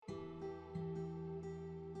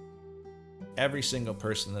Every single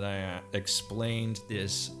person that I explained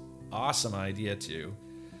this awesome idea to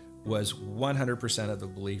was 100% of the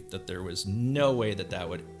belief that there was no way that that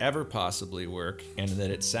would ever possibly work, and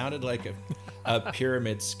that it sounded like a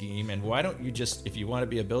pyramid scheme. And why don't you just, if you want to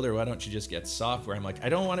be a builder, why don't you just get software? I'm like, I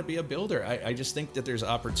don't want to be a builder. I just think that there's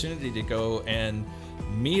opportunity to go and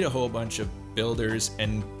meet a whole bunch of builders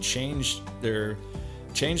and change their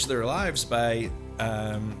lives by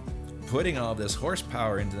putting all this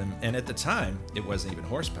horsepower into them. And at the time, it wasn't even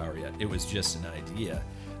horsepower yet. It was just an idea.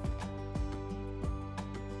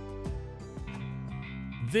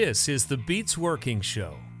 This is the Beats Working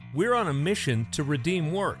Show. We're on a mission to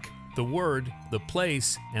redeem work, the word, the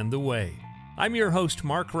place, and the way. I'm your host,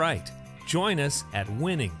 Mark Wright. Join us at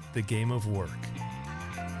Winning the Game of Work.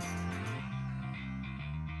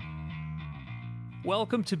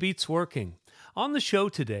 Welcome to Beats Working. On the show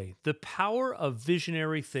today, the power of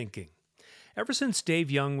visionary thinking. Ever since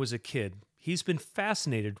Dave Young was a kid, he's been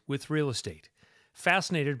fascinated with real estate,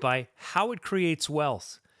 fascinated by how it creates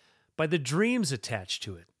wealth, by the dreams attached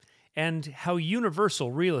to it, and how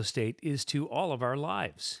universal real estate is to all of our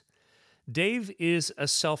lives. Dave is a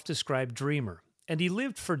self-described dreamer, and he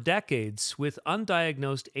lived for decades with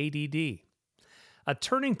undiagnosed ADD. A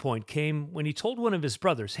turning point came when he told one of his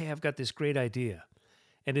brothers, "Hey, I've got this great idea."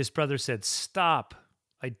 And his brother said, "Stop.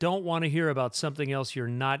 I don't want to hear about something else you're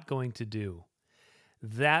not going to do."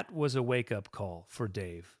 That was a wake-up call for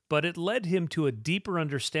Dave, but it led him to a deeper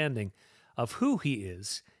understanding of who he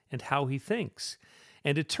is and how he thinks.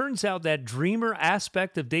 And it turns out that dreamer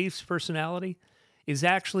aspect of Dave's personality is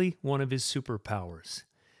actually one of his superpowers.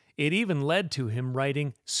 It even led to him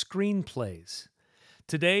writing screenplays.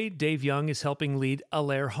 Today, Dave Young is helping lead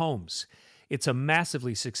Allaire Homes. It's a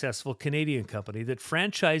massively successful Canadian company that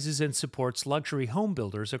franchises and supports luxury home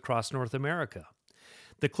builders across North America.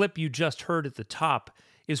 The clip you just heard at the top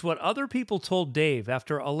is what other people told Dave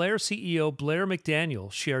after Allaire CEO Blair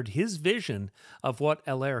McDaniel shared his vision of what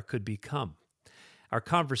Allaire could become. Our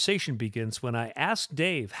conversation begins when I asked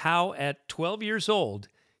Dave how, at 12 years old,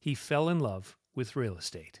 he fell in love with real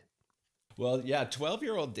estate. Well, yeah,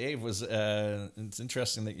 12-year-old Dave was, it's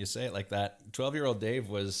interesting that you say it like that. 12-year-old Dave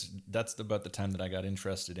that's about the time that I got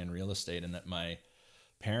interested in real estate, and that my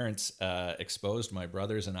parents exposed my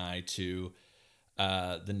brothers and I to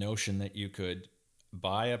the notion that you could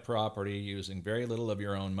buy a property using very little of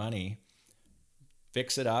your own money,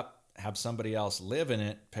 fix it up, have somebody else live in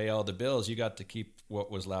it, pay all the bills. You got to keep what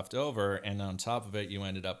was left over, and on top of it, you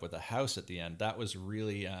ended up with a house at the end. That was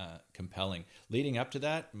really compelling. Leading up to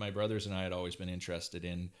that, my brothers and I had always been interested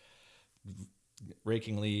in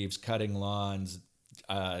raking leaves, cutting lawns.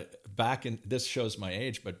 This shows my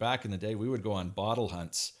age, but back in the day, we would go on bottle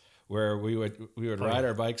hunts where we would ride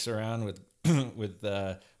our bikes around with with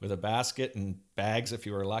a basket and bags if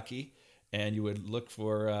you were lucky, and you would look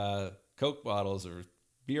for Coke bottles or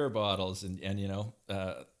beer bottles, and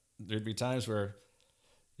there'd be times where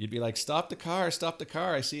you'd be like, stop the car,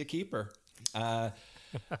 I see a keeper.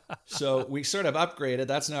 So we sort of upgraded.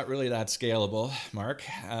 That's not really that scalable, Mark,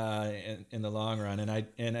 in the long run.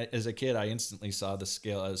 And as a kid, I instantly saw the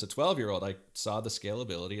scale. As a 12-year-old, I saw the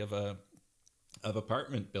scalability of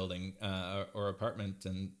apartment building or apartment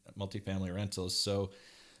and multifamily rentals. So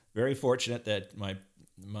very fortunate that my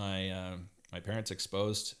parents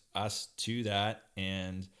exposed us to that.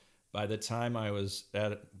 And by the time I was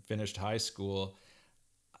finished high school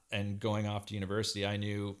and going off to university, I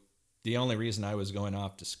knew the only reason I was going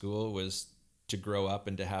off to school was to grow up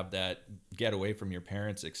and to have that get away from your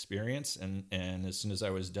parents' experience. And as soon as I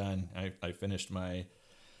was done, I finished my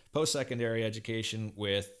post-secondary education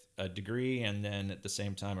with a degree, and then at the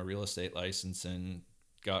same time a real estate license, and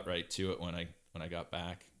got right to it when I got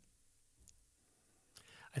back.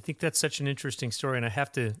 I think that's such an interesting story, and I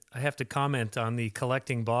have to comment on the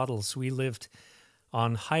collecting bottles. We lived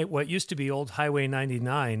on what used to be old Highway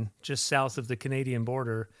 99, just south of the Canadian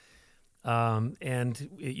border, and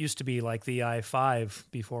it used to be like the I-5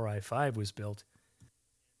 before I-5 was built.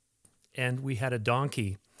 And we had a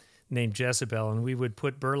donkey named Jezebel, and we would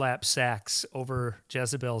put burlap sacks over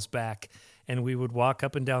Jezebel's back, and we would walk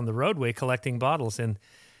up and down the roadway collecting bottles. And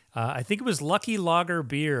I think it was Lucky Lager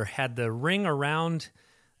beer had the ring around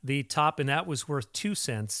the top, and that was worth 2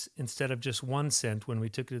 cents instead of just 1 cent when we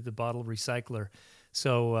took it to the bottle recycler.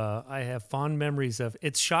 So I have fond memories of.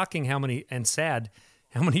 It's shocking how many, and sad,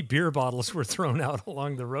 how many beer bottles were thrown out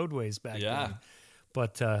along the roadways back then.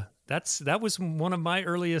 But that was one of my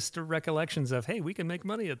earliest recollections of, hey, we can make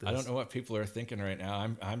money at this. I don't know what people are thinking right now.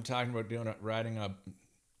 I'm talking about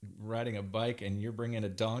riding a bike, and you're bringing a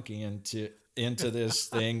donkey into this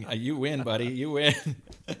thing. You win, buddy. You win.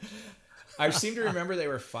 I seem to remember they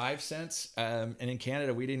were 5 cents. And in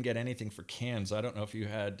Canada, we didn't get anything for cans. I don't know if you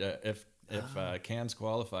had if cans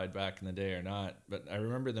qualified back in the day or not, but I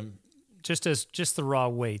remember them. Just the raw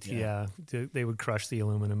weight, yeah. They would crush the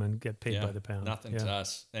aluminum and get paid by the pound. Nothing to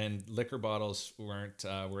us. And liquor bottles weren't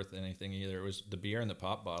worth anything either. It was the beer and the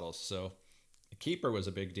pop bottles. So a keeper was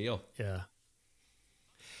a big deal. Yeah.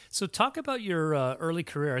 So talk about your early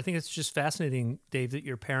career. I think it's just fascinating, Dave, that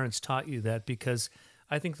your parents taught you that, because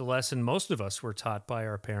I think the lesson most of us were taught by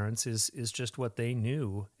our parents is just what they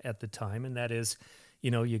knew at the time, and that is,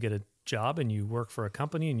 you get a job and you work for a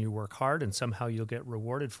company and you work hard and somehow you'll get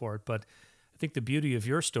rewarded for it. But I think the beauty of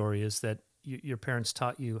your story is that your parents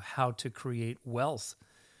taught you how to create wealth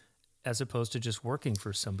as opposed to just working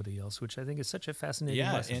for somebody else, which I think is such a fascinating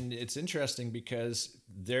lesson. And it's interesting because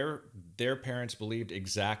their parents believed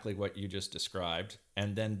exactly what you just described,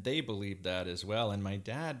 and then they believed that as well. And my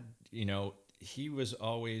dad, he was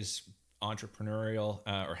always entrepreneurial,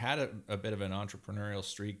 or had a bit of an entrepreneurial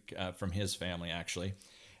streak from his family, actually.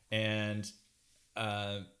 And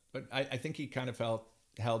but I think he kind of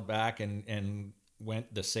held back and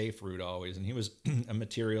went the safe route always. And he was a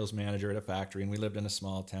materials manager at a factory, and we lived in a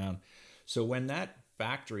small town. So when that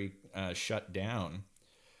factory shut down,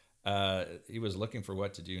 he was looking for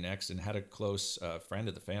what to do next, and had a close friend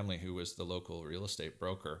of the family who was the local real estate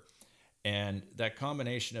broker. And that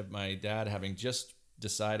combination of my dad having just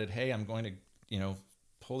decided, hey, I'm going to,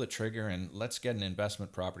 pull the trigger and let's get an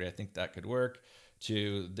investment property, I think that could work,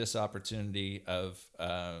 to this opportunity of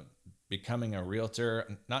becoming a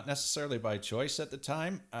realtor, not necessarily by choice at the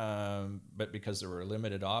time, but because there were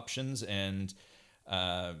limited options, and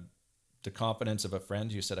the confidence of a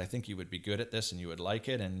friend who said, I think you would be good at this and you would like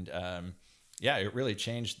it. And it really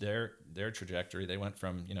changed their trajectory. They went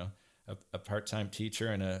from, a part-time teacher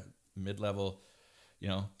and a mid-level,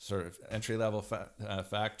 sort of entry-level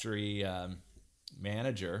factory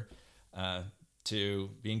manager to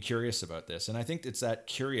being curious about this. And I think it's that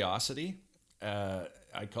curiosity.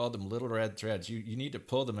 I called them little red threads. You need to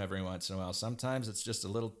pull them every once in a while. Sometimes it's just a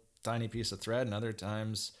little tiny piece of thread, and other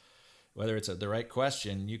times, whether it's the right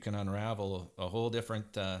question, you can unravel a whole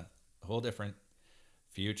different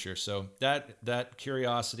future. So that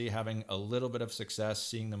curiosity, having a little bit of success,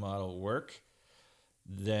 seeing the model work,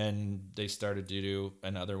 then they started to do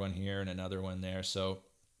another one here and another one there. So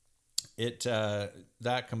it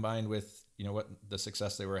that combined with what the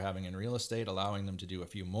success they were having in real estate, allowing them to do a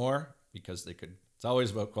few more, because they could. It's always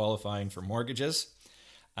about qualifying for mortgages.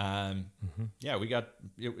 We got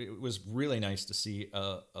it was really nice to see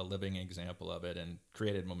a living example of it, and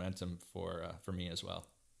created momentum for me as well.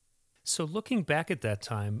 So looking back at that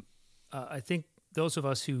time, I think those of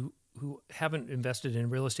us who haven't invested in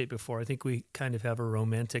real estate before, I think we kind of have a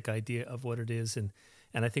romantic idea of what it is, and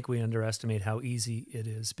I think we underestimate how easy it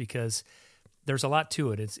is, because there's a lot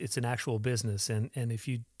to it. It's an actual business, and if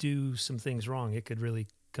you do some things wrong, it could really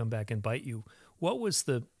come back and bite you. What was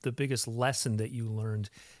the biggest lesson that you learned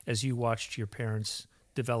as you watched your parents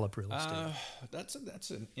develop real estate?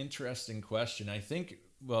 That's an interesting question. I think,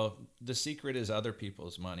 the secret is other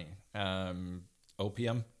people's money.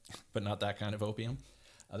 Opium, but not that kind of opium.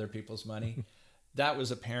 Other people's money. That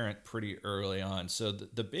was apparent pretty early on. So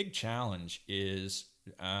the big challenge is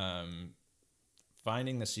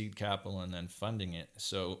finding the seed capital and then funding it.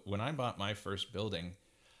 So when I bought my first building,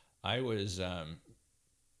 I was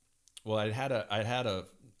I'd had a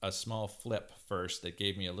small flip first that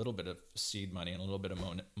gave me a little bit of seed money and a little bit of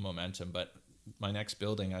momentum. But my next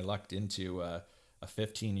building, I lucked into a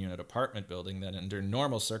 15-unit apartment building that, under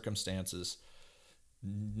normal circumstances,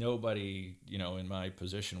 nobody in my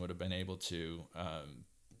position would have been able to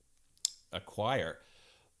acquire.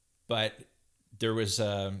 But there was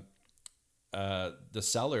the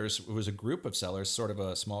sellers. It was a group of sellers, sort of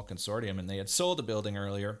a small consortium, and they had sold a building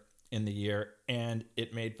earlier in the year, and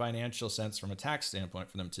it made financial sense from a tax standpoint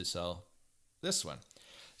for them to sell this one.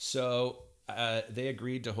 So they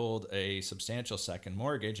agreed to hold a substantial second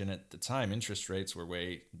mortgage, and at the time, interest rates were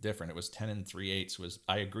way different. It was 10 3/8.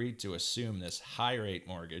 I agreed to assume this high rate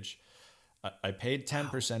mortgage. I paid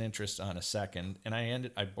 10% interest on a second, and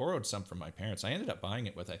I borrowed some from my parents. I ended up buying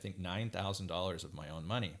it with, I think, $9,000 of my own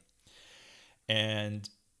money. And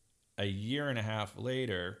a year and a half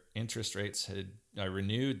later, interest rates I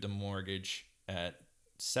renewed the mortgage at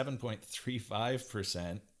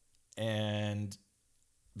 7.35%. And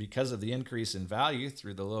because of the increase in value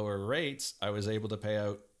through the lower rates, I was able to pay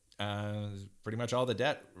out pretty much all the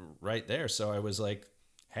debt right there. So I was like,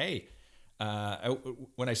 hey,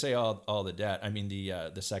 when I say all the debt, I mean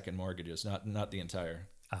the second mortgages, not the entire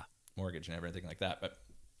mortgage and everything like that. But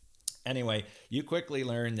anyway, you quickly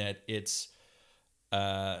learn that it's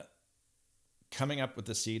coming up with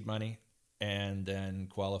the seed money and then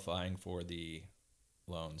qualifying for the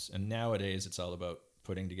loans. And nowadays it's all about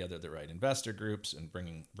putting together the right investor groups and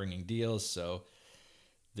bringing deals. So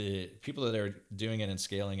the people that are doing it and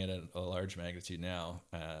scaling it at a large magnitude now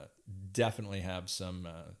definitely have some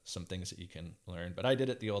things that you can learn. But I did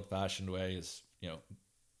it the old-fashioned way: is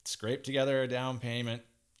scrape together a down payment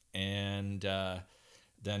and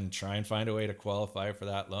then try and find a way to qualify for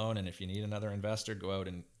that loan. And if you need another investor, go out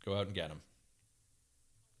and get them.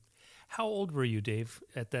 How old were you, Dave,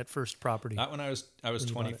 at that first property? That one I was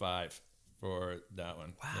 25 for that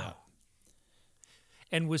one. Wow. Yeah.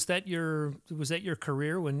 And was that your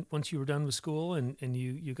career once you were done with school and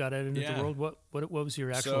you got out into the world? What was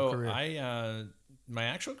your actual career? So my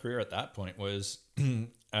actual career at that point was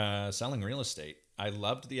selling real estate. I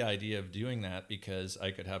loved the idea of doing that because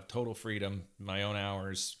I could have total freedom, my own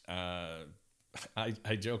hours. I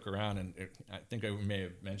joke around, and I think I may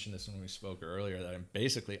have mentioned this when we spoke earlier, that I'm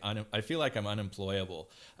basically I feel like I'm unemployable.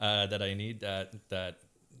 That I need that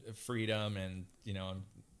freedom, and I'm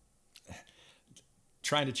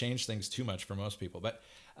trying to change things too much for most people. But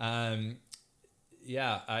that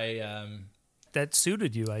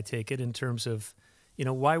suited you, I take it, in terms of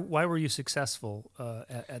why were you successful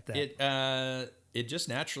at that? It just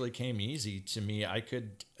naturally came easy to me. I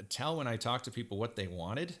could tell when I talked to people what they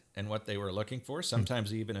wanted and what they were looking for,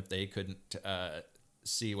 sometimes even if they couldn't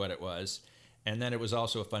see what it was. And then it was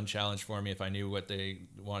also a fun challenge for me if I knew what they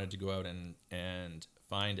wanted, to go out and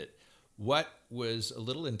find it. What was a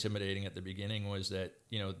little intimidating at the beginning was that,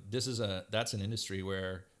 that's an industry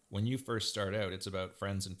where when you first start out, it's about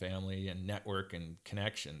friends and family and network and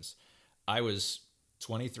connections. I was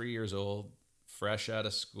 23 years old, fresh out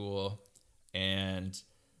of school, and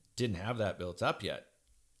didn't have that built up yet,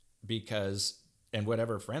 and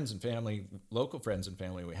whatever friends and family, local friends and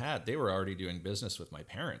family we had, they were already doing business with my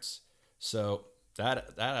parents. So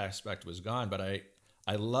that aspect was gone. But I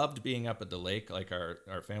loved being up at the lake. Like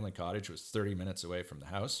our family cottage was 30 minutes away from the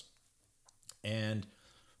house. And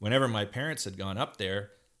whenever my parents had gone up there,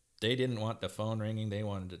 they didn't want the phone ringing. They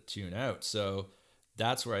wanted to tune out. So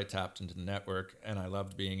that's where I tapped into the network. And I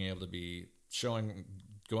loved being able to be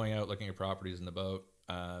going out, looking at properties in the boat,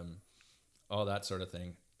 all that sort of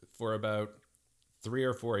thing. For about 3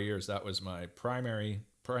 or 4 years, that was my primary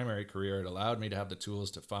career. It allowed me to have the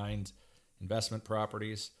tools to find investment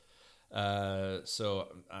properties. So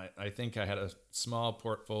I think I had a small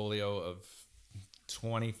portfolio of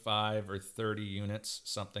 25 or 30 units,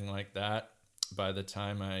 something like that, by the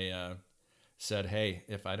time I said, hey,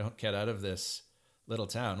 if I don't get out of this little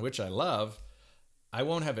town, which I love, I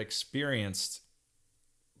won't have experienced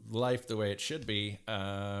life the way it should be.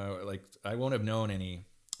 Like I won't have known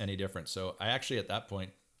any difference. So I actually at that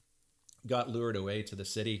point got lured away to the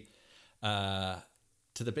city, to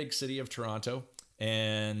the big city of Toronto,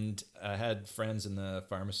 and I had friends in the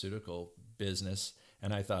pharmaceutical business,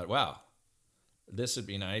 and I thought, wow, this would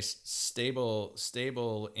be nice,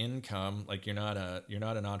 stable income. Like you're not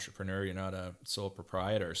an entrepreneur, you're not a sole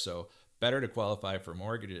proprietor, so better to qualify for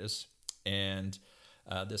mortgages and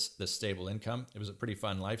this stable income. It was a pretty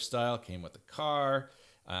fun lifestyle. Came with a car,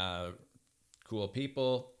 cool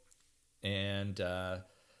people, and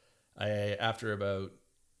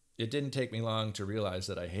it didn't take me long to realize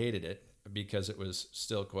that I hated it, because it was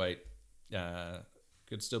still could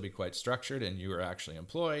still be quite structured, and you were actually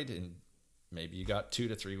employed, and maybe you got 2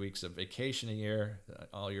 to 3 weeks of vacation a year.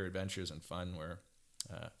 All your adventures and fun were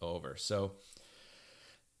over. So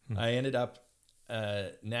I ended up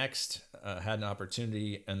next had an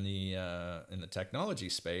opportunity in the technology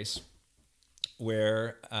space,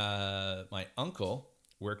 where my uncle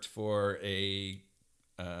worked for a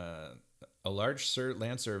large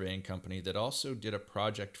land surveying company that also did a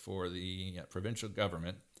project for the provincial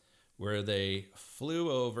government, where they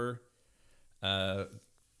flew over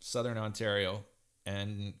southern Ontario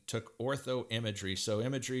and took ortho imagery. So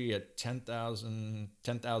imagery at 10,000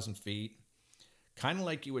 feet, kind of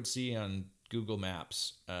like you would see on Google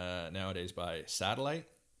Maps nowadays by satellite.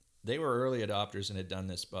 They were early adopters and had done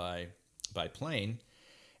this by plane.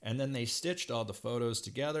 And then they stitched all the photos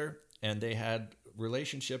together, and they had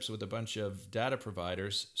relationships with a bunch of data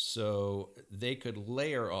providers so they could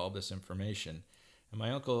layer all this information. And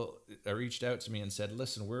my uncle reached out to me and said,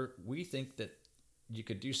 listen, we think that you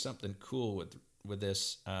could do something cool with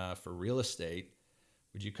this for real estate.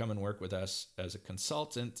 Would you come and work with us as a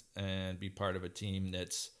consultant and be part of a team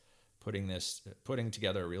that's putting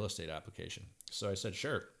together a real estate application? So I said,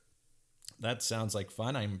 sure. That sounds like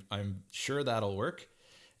fun. I'm sure that'll work.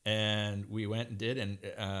 And we went and did, and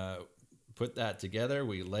put that together.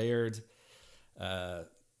 We layered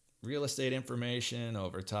real estate information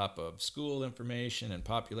over top of school information and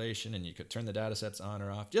population, and you could turn the data sets on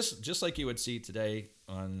or off, just like you would see today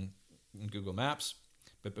on Google Maps,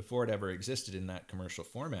 but before it ever existed in that commercial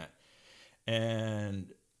format.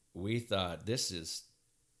 And we thought, this is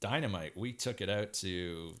dynamite. We took it out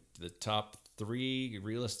to the top 3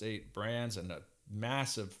 real estate brands and a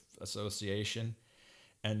massive association,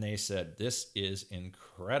 and they said, this is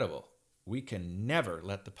incredible. We can never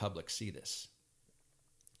let the public see this.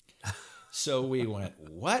 So we went,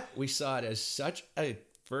 what? We saw it as such a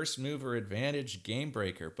first mover advantage, game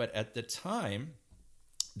breaker. But at the time,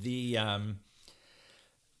 the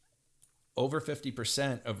over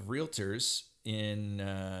 50% of realtors in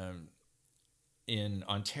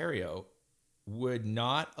Ontario would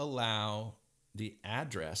not allow the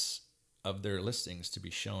address of their listings to be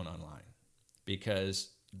shown online,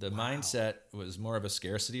 because the mindset was more of a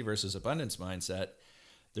scarcity versus abundance mindset.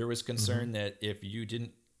 There was concern that if you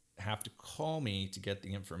didn't have to call me to get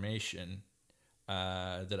the information,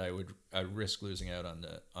 that I'd risk losing out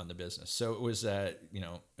on the business. So it was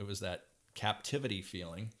that captivity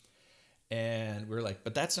feeling, and we're like,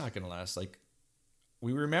 but that's not going to last. Like,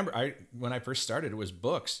 we remember, when I first started, it was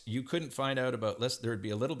books. You couldn't find out about lists. There would be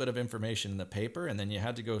a little bit of information in the paper, and then you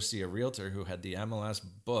had to go see a realtor who had the MLS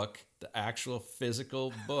book, the actual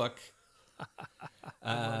physical book,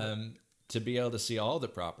 to be able to see all the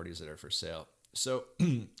properties that are for sale. So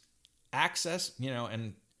access,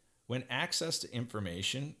 and when access to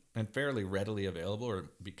information, and fairly readily available, or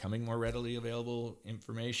becoming more readily available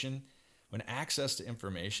information, when access to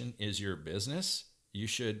information is your business, you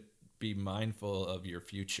should be mindful of your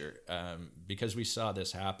future, because we saw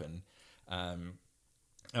this happen.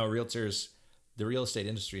 Realtors, the real estate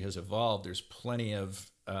industry has evolved. There's plenty of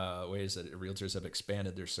ways that realtors have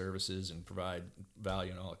expanded their services and provide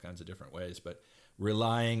value in all kinds of different ways, but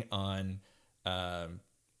relying on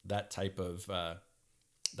that type of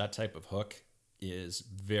hook is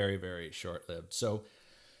very, very short-lived. So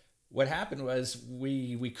what happened was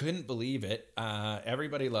we couldn't believe it.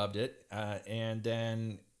 Everybody loved it, and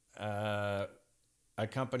then a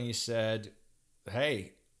company said,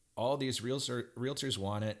 "Hey, all these realtors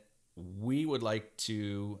want it. We would like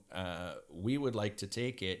to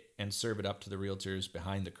take it and serve it up to the realtors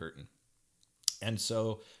behind the curtain." And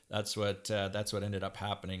so that's what ended up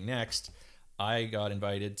happening next. I got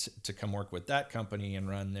invited to come work with that company and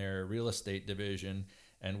run their real estate division,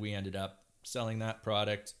 and we ended up selling that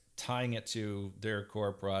product, tying it to their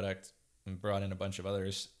core product, and brought in a bunch of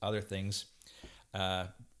other things,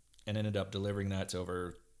 and ended up delivering that to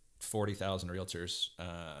over 40,000 realtors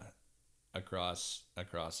across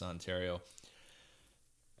Ontario.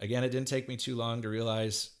 Again, it didn't take me too long to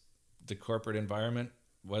realize the corporate environment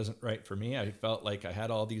wasn't right for me. I felt like I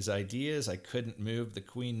had all these ideas. I couldn't move the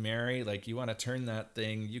Queen Mary. Like, you want to turn that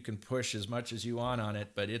thing, you can push as much as you want on it,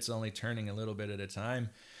 but it's only turning a little bit at a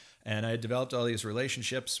time. And I developed all these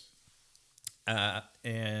relationships,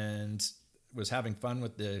 and was having fun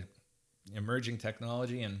with the emerging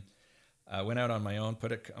technology, and went out on my own,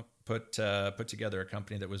 put together a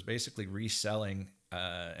company that was basically reselling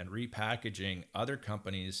and repackaging other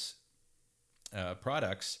companies'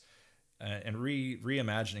 products, and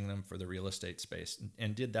reimagining them for the real estate space,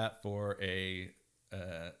 and did that for a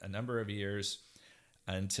number of years,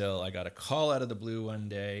 until I got a call out of the blue one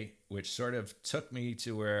day, which sort of took me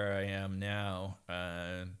to where I am now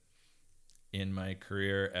in my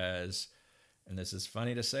career as, and this is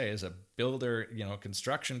funny to say, as a builder, I have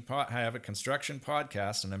a construction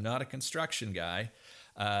podcast, and I'm not a construction guy,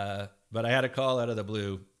 but I had a call out of the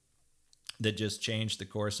blue that just changed the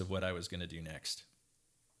course of what I was going to do next.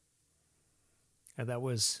 And that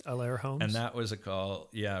was Allaire Homes? And that was a call,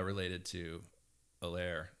 related to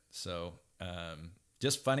Allaire. So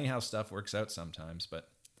just funny how stuff works out sometimes. But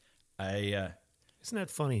isn't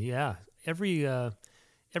that funny? Yeah.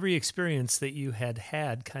 Every experience that you had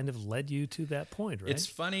kind of led you to that point, right? It's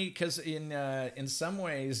funny because in some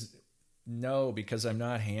ways, no, because I'm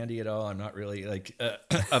not handy at all. I'm not really like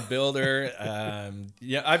a builder.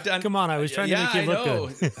 I've done. Come on, I was trying to make you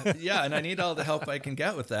look good. Yeah, and I need all the help I can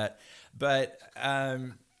get with that. But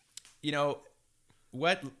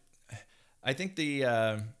what I think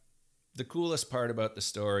the coolest part about the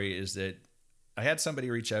story is that I had somebody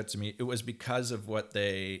reach out to me. It was because of what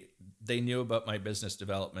they knew about my business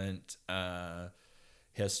development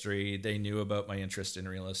history. They knew about my interest in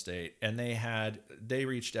real estate, and they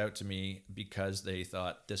reached out to me because they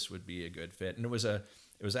thought this would be a good fit. And it was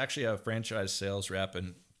actually a franchise sales rep,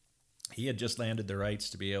 and he had just landed the rights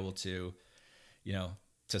to be able to,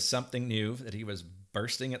 to something new that he was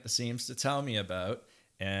bursting at the seams to tell me about,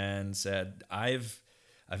 and said, I've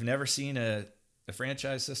never seen a a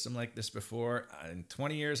franchise system like this before. In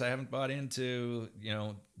 20 years, I haven't bought into,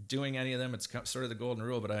 doing any of them. It's sort of the golden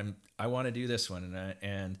rule, but I want to do this one,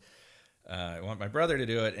 and I want my brother to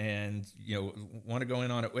do it, and want to go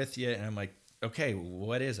in on it with you. And I'm like, okay,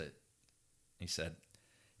 what is it? He said,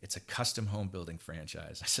 it's a custom home building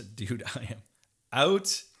franchise. I said, dude, I am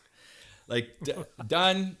out. Like,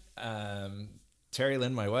 done. Terry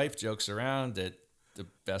Lynn, my wife, jokes around that the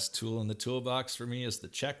best tool in the toolbox for me is the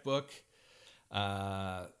checkbook,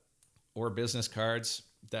 or business cards.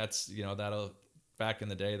 That's, that'll, back in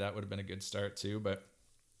the day, that would have been a good start too. But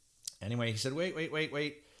anyway, he said, wait.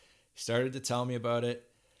 He started to tell me about it.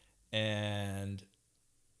 And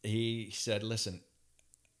he said, listen,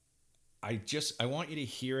 I want you to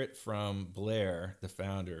hear it from Blair, the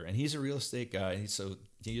founder. And he's a real estate guy. And so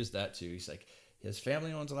he used that too. He's like, his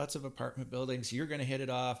family owns lots of apartment buildings. You're going to hit it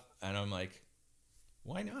off. And I'm like,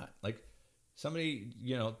 why not? Like, somebody,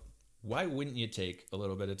 why wouldn't you take a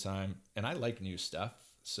little bit of time? And I like new stuff.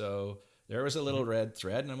 So there was a little red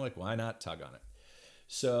thread, and I'm like, why not tug on it?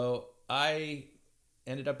 So I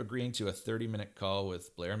ended up agreeing to a 30-minute call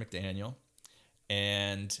with Blair McDaniel.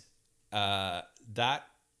 And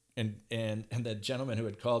and the gentleman who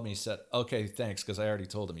had called me said, okay, thanks, because I already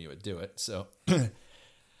told him you would do it. So it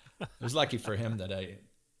was lucky for him that I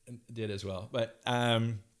did as well. But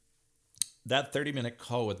that 30-minute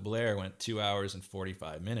call with Blair went 2 hours and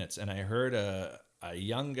 45 minutes. And I heard a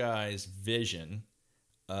young guy's vision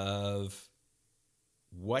of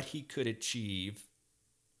what he could achieve,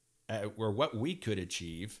 or what we could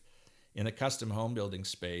achieve in the custom home building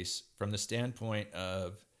space from the standpoint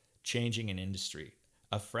of changing an industry,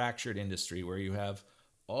 a fractured industry where you have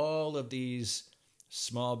all of these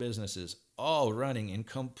small businesses all running in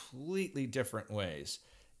completely different ways,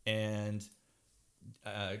 and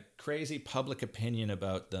crazy public opinion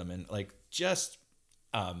about them, and like just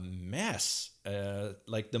a mess,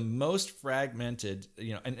 like the most fragmented,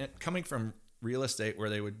 and coming from real estate where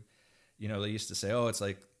they would, they used to say, oh, it's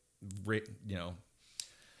like,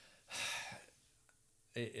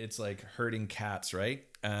 it's like herding cats, right?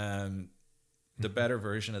 The better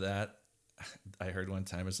version of that, I heard one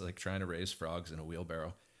time, is like trying to raise frogs in a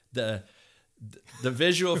wheelbarrow. The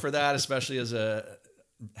visual for that, especially as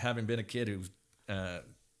having been a kid who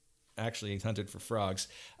actually hunted for frogs,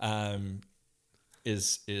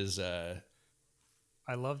 is I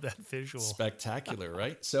love that visual. Spectacular,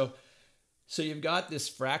 right? So you've got this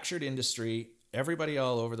fractured industry, everybody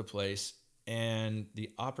all over the place, and the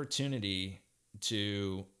opportunity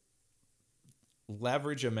to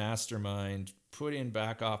leverage a mastermind, put in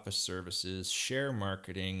back office services, share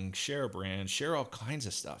marketing, share brand, share all kinds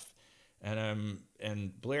of stuff.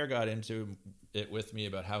 And Blair got into it with me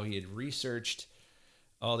about how he had researched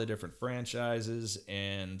all the different franchises,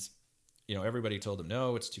 and everybody told him,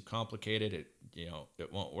 no, it's too complicated,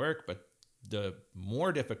 it won't work. But the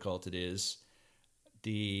more difficult it is,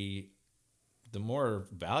 the more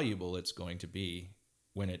valuable it's going to be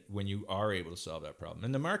when you are able to solve that problem.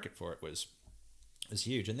 And the market for it was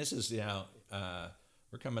huge. And this is, we're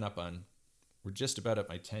just about at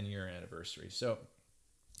my 10-year anniversary. So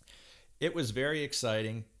it was very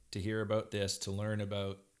exciting to hear about this, to learn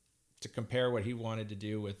about, to compare what he wanted to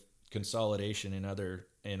do with consolidation in other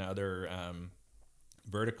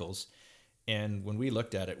verticals. And when we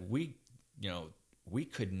looked at it, we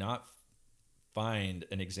could not find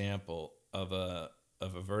an example of a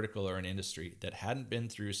vertical or an industry that hadn't been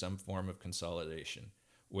through some form of consolidation,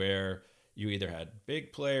 where you either had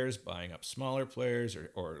big players buying up smaller players,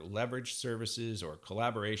 or leveraged services or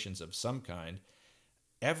collaborations of some kind.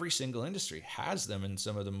 Every single industry has them, and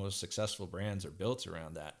some of the most successful brands are built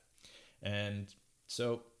around that. And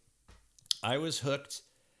so I was hooked.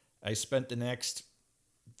 I spent the next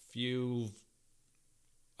few,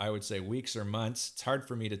 I would say, weeks or months. It's hard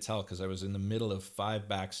for me to tell because I was in the middle of 5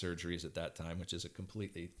 back surgeries at that time, which is a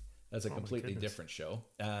completely different show.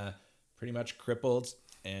 Pretty much crippled,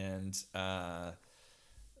 and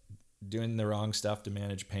doing the wrong stuff to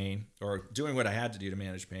manage pain, or doing what I had to do to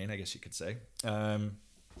manage pain, I guess you could say.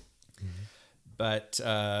 But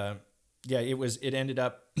it ended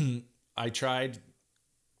up,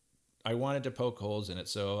 I wanted to poke holes in it.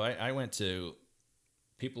 So I went to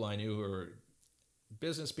people I knew who were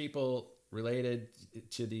business people related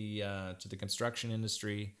to the construction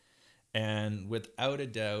industry. And without a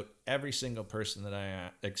doubt, every single person that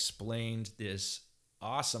I explained this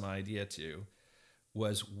awesome idea to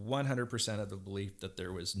was 100% of the belief that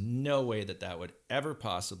there was no way that would ever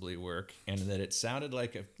possibly work, and that it sounded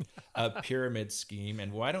like a pyramid scheme.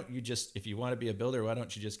 And why don't you just, if you want to be a builder, why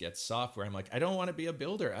don't you just get software? I'm like, I don't want to be a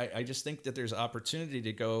builder. I just think that there's opportunity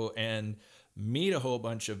to go and meet a whole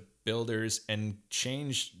bunch of builders and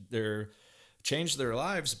change their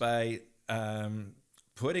lives by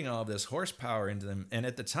putting all this horsepower into them. And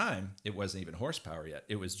at the time, it wasn't even horsepower yet.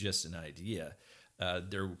 It was just an idea.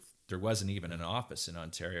 There wasn't even an office in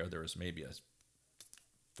Ontario. There was maybe a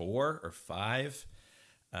 4 or 5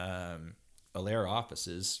 Alair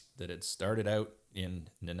offices that had started out in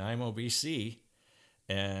Nanaimo, BC.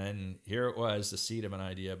 And here it was, the seed of an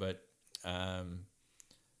idea. But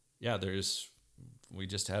yeah, we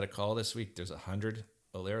just had a call this week. There's 100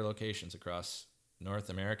 Alair locations across North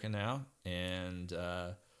America now. And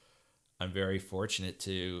I'm very fortunate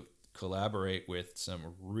to collaborate with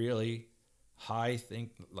some really high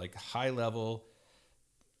level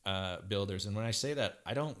builders. And when I say that,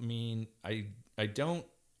 I don't mean, I don't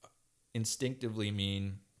instinctually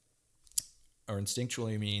mean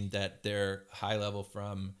that they're high level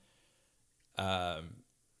from a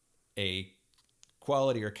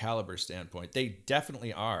quality or caliber standpoint. They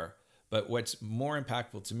definitely are. But what's more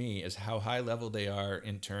impactful to me is how high level they are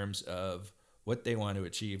in terms of what they want to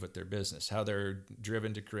achieve with their business, how they're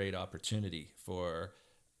driven to create opportunity for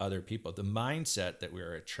other people. The mindset that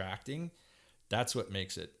we're attracting, that's what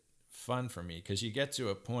makes it fun for me, because you get to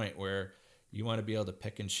a point where you want to be able to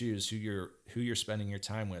pick and choose who you're spending your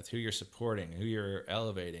time with, who you're supporting, who you're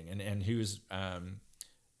elevating, and who's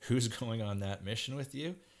going on that mission with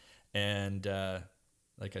you. And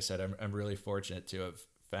like I said, I'm really fortunate to have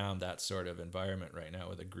found that sort of environment right now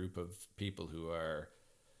with a group of people who are,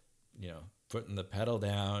 putting the pedal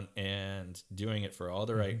down and doing it for all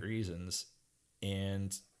the right reasons,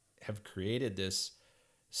 and have created this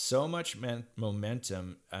so much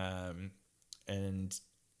momentum, and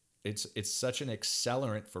it's such an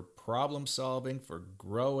accelerant for problem solving, for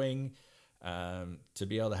growing, to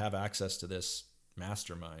be able to have access to this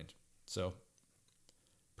mastermind. So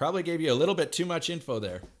probably gave you a little bit too much info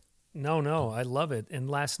there. No, I love it. And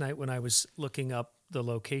last night when I was looking up the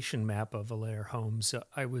location map of Alair Homes,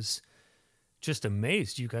 I was just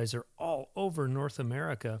amazed. You guys are all over North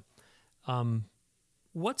America.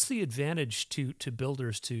 What's the advantage to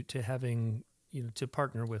builders to having, to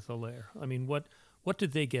partner with Alair? I mean, what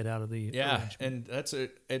did they get out of the arrangement? And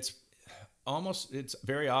it's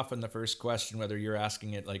very often the first question, whether you're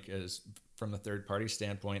asking it like as from a third party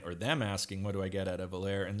standpoint or them asking, what do I get out of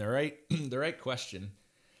Alair? And the right question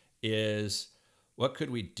is, what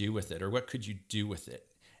could we do with it, or what could you do with it?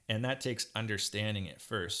 And that takes understanding it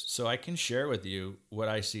first. So I can share with you what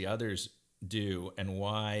I see others do and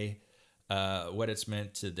why, what it's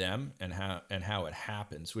meant to them and how it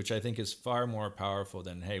happens, which I think is far more powerful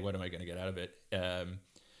than, hey, what am I going to get out of it?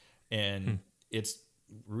 It's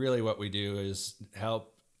really what we do is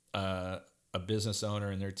help a business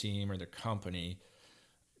owner and their team or their company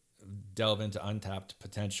delve into untapped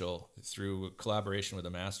potential through collaboration with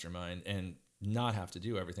a mastermind and not have to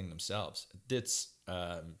do everything themselves. It's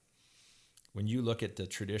when you look at the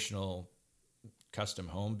traditional custom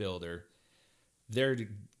home builder,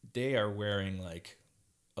 they are wearing like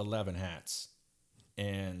 11 hats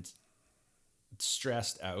and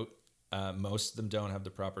stressed out. Most of them don't have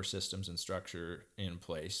the proper systems and structure in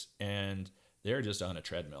place, and they're just on a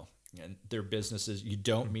treadmill. And their businesses, you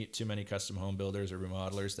don't meet too many custom home builders or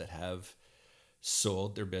remodelers that have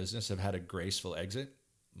sold their business, have had a graceful exit.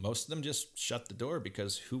 Most of them just shut the door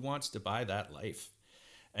because who wants to buy that life?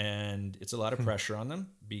 And it's a lot of pressure on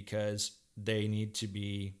them because they need to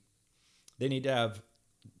be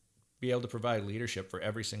able to provide leadership for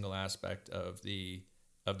every single aspect of the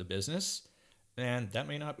business. And that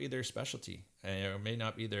may not be their specialty, or may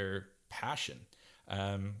not be their passion.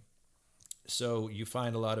 So you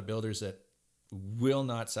find a lot of builders that will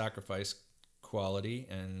not sacrifice quality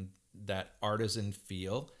and that artisan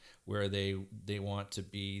feel, where they want to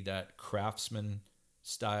be that craftsman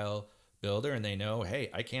style builder, and they know, hey,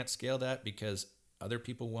 I can't scale that because other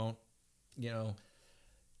people won't,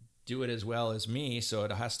 do it as well as me, so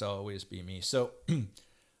it has to always be me. So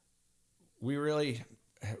we really,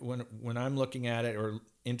 when I'm looking at it or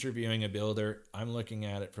interviewing a builder, I'm looking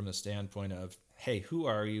at it from the standpoint of, hey, who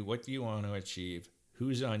are you? What do you want to achieve?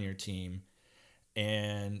 Who's on your team?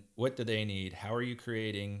 And what do they need? How are you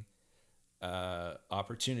creating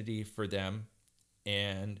opportunity for them?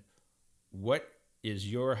 And what is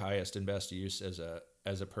your highest and best use as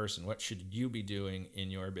a person? What should you be doing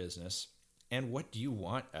in your business? And what do you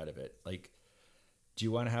want out of it? Like, do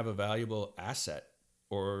you want to have a valuable asset,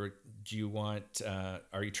 or do you want,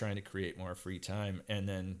 are you trying to create more free time? And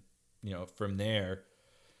then, from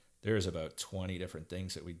there's about 20 different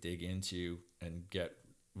things that we dig into and get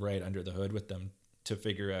right under the hood with them to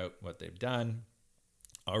figure out what they've done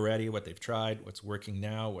already, what they've tried, what's working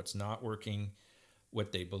now, what's not working,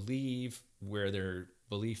 what they believe, where they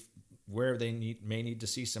may need to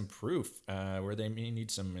see some proof, where they may need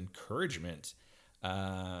some encouragement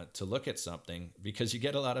to look at something. Because you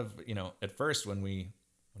get a lot of, at first when we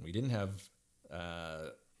didn't have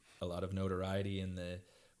a lot of notoriety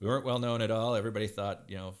we weren't well known at all. Everybody thought,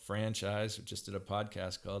 franchise. We just did a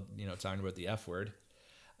podcast called, talking about the F word.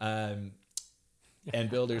 And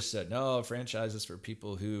builders said, no, franchise is for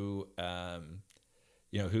people who,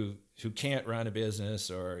 who can't run a business,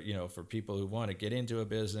 or, for people who want to get into a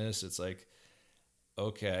business. It's like,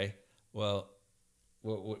 okay, well,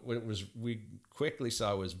 what we quickly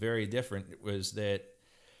saw was very different. It was that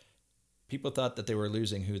people thought that they were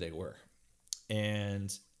losing who they were.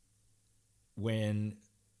 And when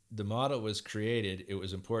the model was created, it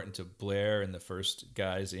was important to Blair and the first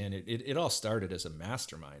guys in it. It all started as a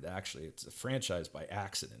mastermind, actually. It's a franchise by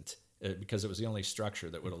accident, because it was the only structure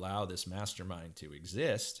that would allow this mastermind to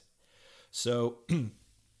exist. So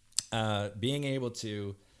being able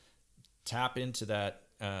to tap into that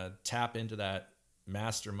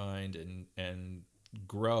mastermind and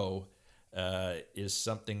grow is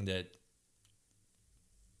something that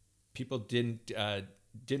people didn't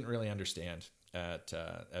really understand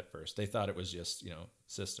at first. They thought it was just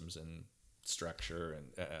systems and structure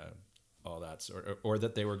and all that sort, or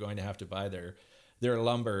that they were going to have to buy their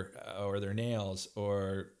lumber or their nails,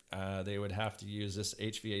 or they would have to use this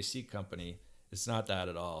HVAC company. It's not that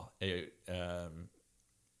at all.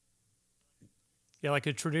 Like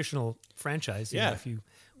a traditional franchise. If you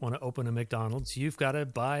want to open a McDonald's, you've got to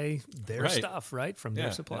buy their stuff, right, from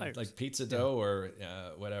their suppliers. Like pizza dough or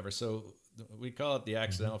whatever. So we call it the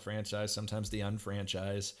accidental franchise, sometimes the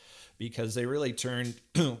unfranchise, because they really turned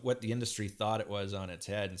what the industry thought it was on its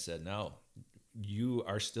head and said, no, you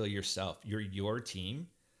are still yourself. You're your team.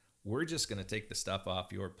 We're just going to take the stuff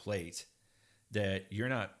off your plate that you're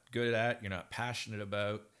not good at, you're not passionate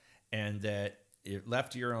about, and that if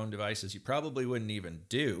left to your own devices, you probably wouldn't even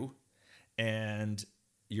do. And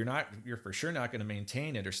you're for sure not going to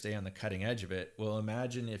maintain it or stay on the cutting edge of it. Well,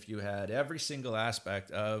 imagine if you had every single aspect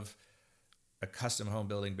of a custom home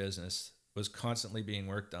building business was constantly being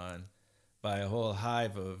worked on by a whole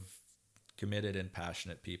hive of committed and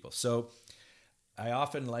passionate people. So I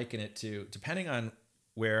often liken it to, depending on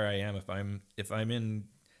where I am, if I'm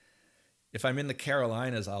in the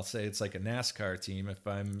Carolinas, I'll say it's like a NASCAR team. If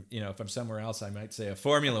I'm somewhere else, I might say a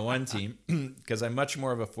Formula One team, because I'm much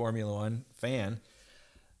more of a Formula One fan.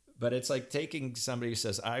 But it's like taking somebody who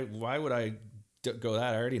says, why would I go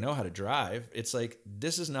that? I already know how to drive. It's like,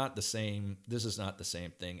 this is not the same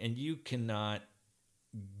thing. And you cannot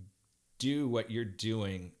do what you're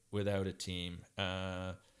doing without a team.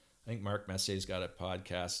 I think Mark Messier's got a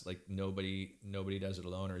podcast, like Nobody Does It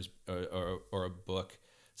Alone, or a book.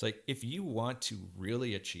 It's like, if you want to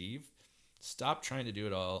really achieve, stop trying to do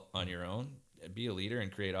it all on your own. Be a leader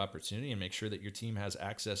and create opportunity, and make sure that your team has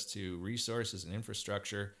access to resources and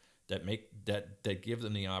infrastructure that give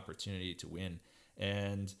them the opportunity to win.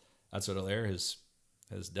 And that's what Allaire has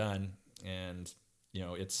done. And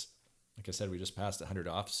it's, like I said, we just passed 100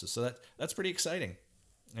 offices, so that's pretty exciting.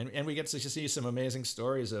 And we get to see some amazing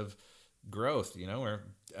stories of growth. Where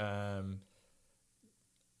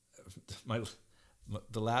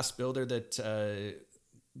the last builder that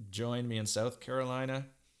joined me in South Carolina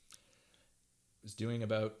was doing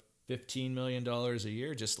about $15 million a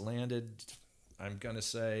year, just landed, I'm going to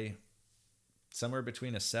say, somewhere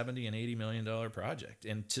between a $70 and $80 million project.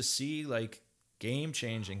 And to see like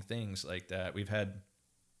game-changing things like that, we've had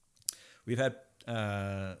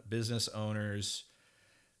business owners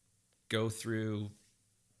go through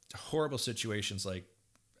horrible situations like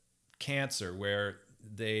cancer, where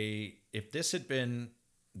if this had been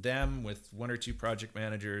them with one or two project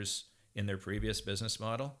managers in their previous business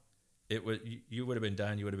model, you would have been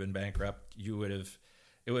done. You would have been bankrupt. It would have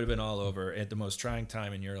been all over at the most trying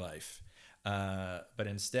time in your life. But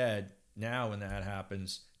instead, now when that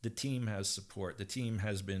happens, the team has support. The team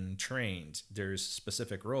has been trained. There's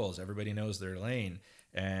specific roles. Everybody knows their lane,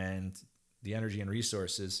 and the energy and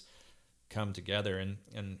resources come together. And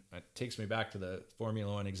it takes me back to the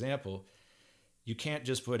Formula One example. You can't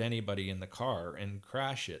just put anybody in the car and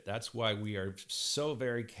crash it. That's why we are so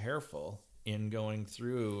very careful in going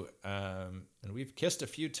through, and we've kissed a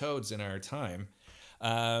few toads in our time,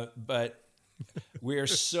 but we are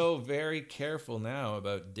so very careful now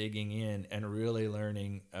about digging in and really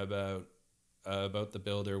learning about the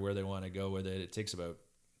builder, where they want to go with it. It takes about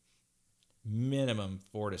minimum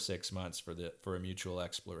 4 to 6 months for a mutual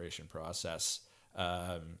exploration process,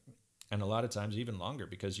 and a lot of times even longer,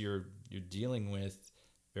 because you're dealing with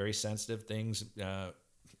very sensitive things,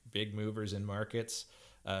 big movers in markets.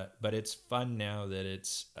 But it's fun now that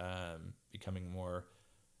it's becoming more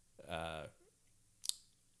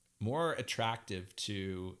attractive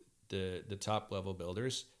to the top level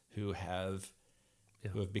builders who have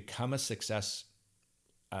become a success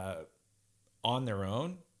on their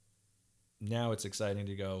own. Now it's exciting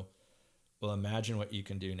to go, well, imagine what you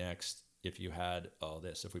can do next if you had all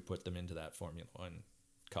this, if we put them into that Formula One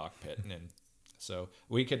cockpit. And so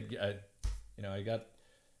we could, I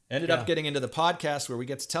ended up getting into the podcast where we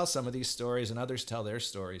get to tell some of these stories and others tell their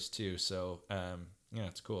stories too. So,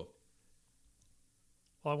 it's cool.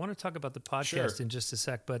 Well, I want to talk about the podcast in just a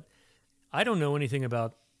sec, but I don't know anything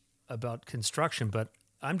about construction, but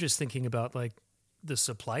I'm just thinking about like the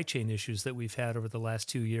supply chain issues that we've had over the last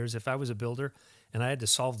 2 years. If I was a builder and I had to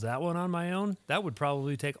solve that one on my own, that would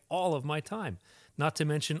probably take all of my time, not to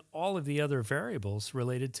mention all of the other variables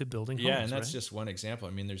related to building homes. Yeah, and that's just one example.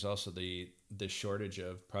 I mean, there's also the shortage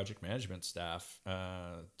of project management staff,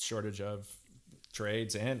 shortage of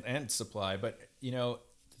trades and supply. But, the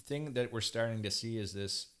thing that we're starting to see is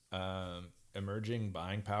this emerging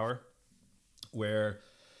buying power where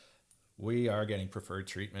we are getting preferred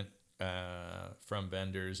treatment from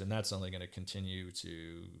vendors, and that's only going to continue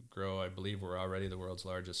to grow. I believe we're already the world's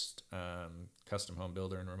largest custom home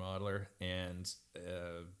builder and remodeler, and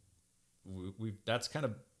that's kind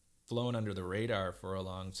of flown under the radar for a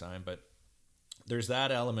long time. But there's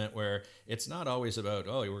that element where it's not always about,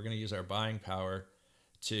 we're going to use our buying power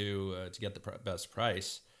to get the best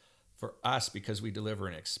price. For us, because we deliver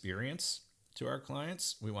an experience to our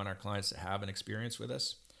clients, we want our clients to have an experience with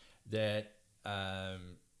us. That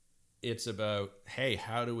it's about, hey,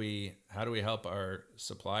 how do we help our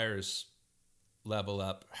suppliers level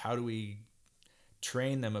up? How do we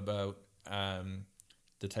train them about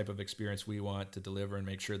the type of experience we want to deliver and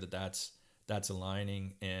make sure that that's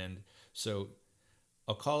aligning? And so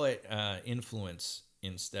I'll call it influence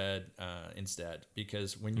instead,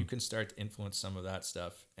 because when you can start to influence some of that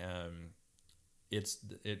stuff,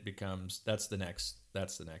 it becomes that's the next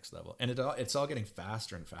level, and it's all getting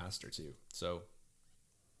faster and faster too. So,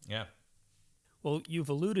 yeah. Well, you've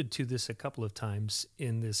alluded to this a couple of times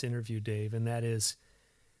in this interview, Dave, and that is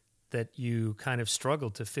that you kind of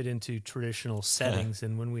struggled to fit into traditional settings.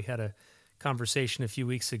 And when we had a conversation a few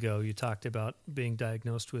weeks ago, you talked about being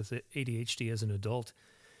diagnosed with ADHD as an adult.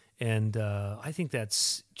 And I think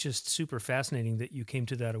that's just super fascinating that you came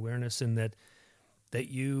to that awareness and that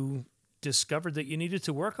you discovered that you needed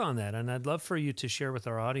to work on that. And I'd love for you to share with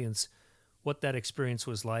our audience what that experience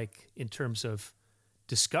was like in terms of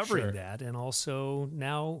discovering that, and also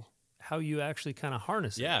now how you actually kind of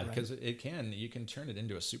harness it. Yeah, because you can turn it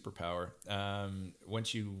into a superpower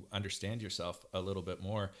once you understand yourself a little bit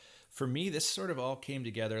more. For me, this sort of all came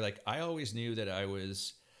together. Like, I always knew that I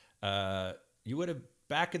was,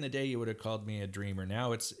 back in the day, you would have called me a dreamer.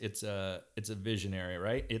 Now it's a visionary,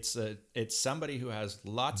 right? It's somebody who has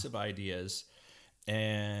lots of ideas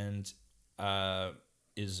and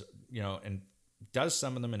is, and does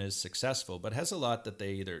some of them and is successful, but has a lot that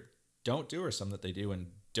they either don't do or some that they do and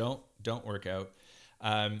don't work out.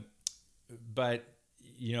 But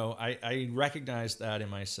I recognized that in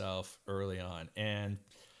myself early on, and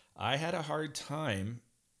I had a hard time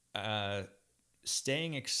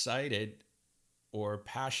staying excited or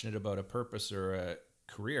passionate about a purpose or a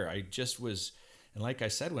career. I just was, and like I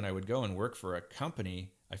said, when I would go and work for a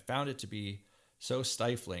company, I found it to be so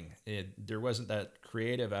stifling. There wasn't that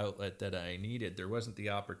creative outlet that I needed. There wasn't the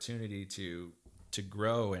opportunity to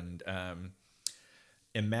grow and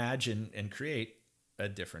imagine and create a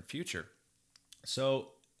different future. So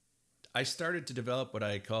I started to develop what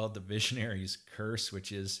I called the visionary's curse,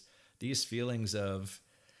 which is these feelings of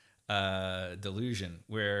delusion,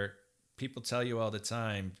 where people tell you all the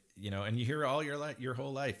time, and you hear all your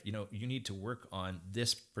whole life, you need to work on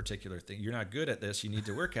this particular thing. You're not good at this. You need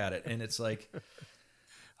to work at it. And it's like,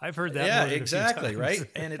 I've heard that. Yeah, exactly. Right.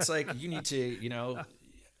 And it's like, you need to,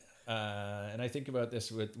 and I think about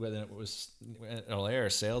this with when it was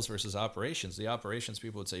Alair, sales versus operations. The operations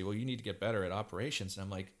people would say, well, you need to get better at operations. And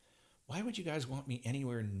I'm like, why would you guys want me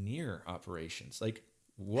anywhere near operations? Like,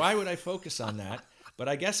 why would I focus on that? But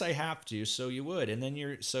I guess I have to, so you would. And then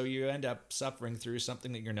you end up suffering through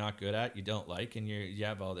something that you're not good at, you don't like, and you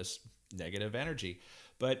have all this negative energy.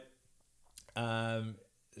 But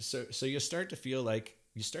so you start to feel like,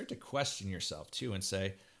 you start to question yourself too and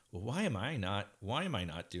say, well, why am I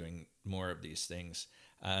not doing more of these things?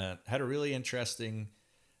 Had a really interesting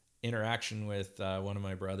interaction with one of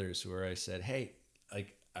my brothers where I said, hey,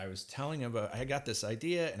 like, I was telling him I got this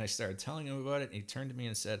idea, and I started telling him about it, and he turned to me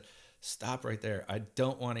and said, stop right there. I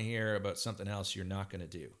don't want to hear about something else you're not going to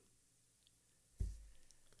do.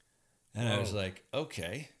 And I was like,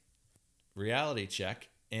 okay, reality check.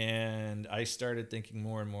 And I started thinking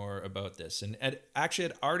more and more about this. And actually,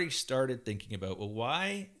 I'd already started thinking about, well,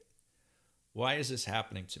 why is this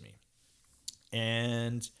happening to me?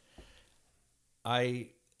 And a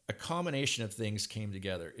combination of things came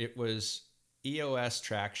together. It was EOS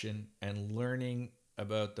traction and learning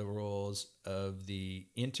about the roles of the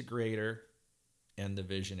integrator and the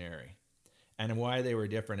visionary and why they were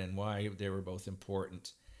different and why they were both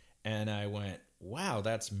important. And I went, wow,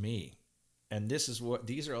 that's me. And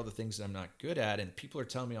these are all the things that I'm not good at. And people are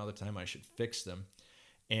telling me all the time I should fix them.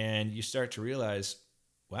 And you start to realize,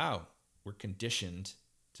 wow, we're conditioned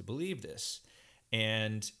to believe this.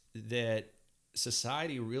 And that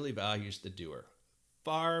society really values the doer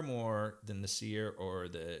far more than the seer or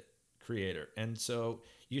the creator. And so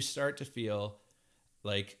you start to feel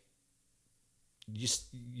like you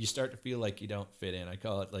start to feel like you don't fit in. I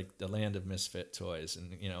call it like the land of misfit toys.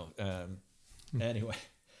 And, anyway.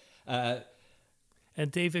 And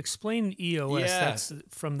Dave, explain EOS. Yeah. That's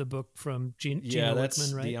from the book from Gino that's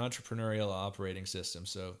Wickman, right? The entrepreneurial operating system.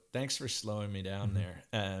 So thanks for slowing me down there.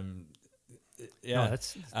 No,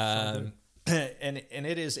 that's and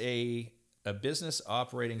it is a business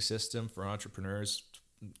operating system for entrepreneurs,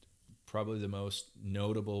 probably the most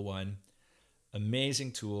notable one.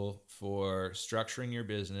 Amazing tool for structuring your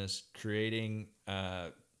business, creating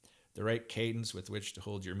the right cadence with which to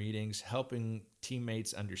hold your meetings, helping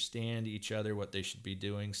teammates understand each other, what they should be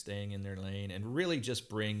doing, staying in their lane, and really just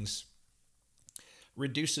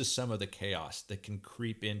reduces some of the chaos that can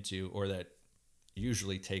creep into or that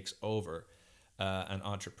usually takes over an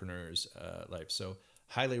entrepreneur's life. So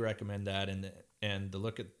highly recommend that, and the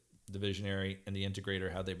look at the visionary and the integrator,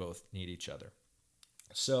 how they both need each other.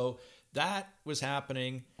 So that was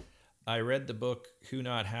happening. I read the book Who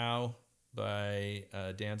Not How by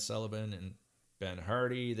Dan Sullivan and Ben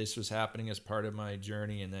Hardy. This was happening as part of my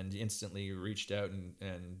journey, and then instantly reached out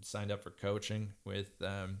and signed up for coaching with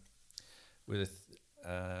a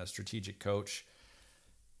strategic coach.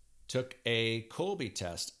 Took a Kolbe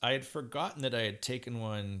test. I had forgotten that I had taken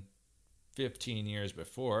one 15 years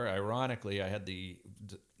before. Ironically, I had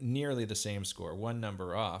nearly the same score, one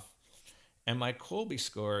number off. And my Kolbe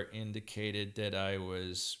score indicated that I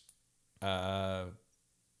was an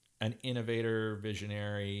innovator,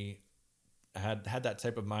 visionary, had that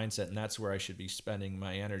type of mindset, and that's where I should be spending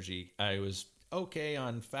my energy. I was okay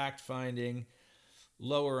on fact finding,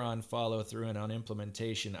 lower on follow through, and on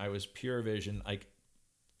implementation. I was pure vision. Like,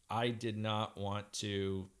 I did not want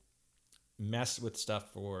to mess with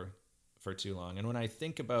stuff for too long. And when I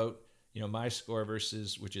think about my score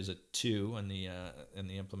versus, which is a 2 on the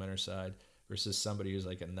implementer side, versus somebody who's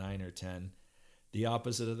like a 9 or 10, the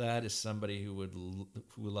opposite of that is somebody who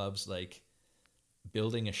loves like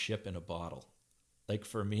building a ship in a bottle. Like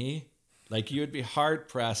for me, like you would be hard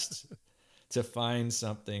pressed to find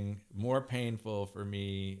something more painful for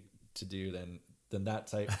me to do than that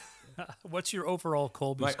type. What's your overall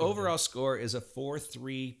Kolbe My score? overall score is a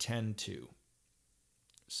 4.3-10.2.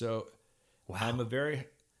 So wow. I'm a very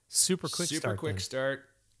super quick start,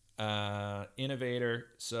 innovator.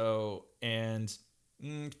 So, and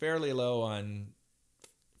fairly low on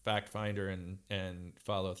fact finder and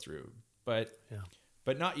follow through, but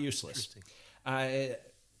not useless.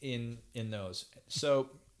 In those. So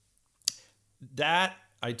that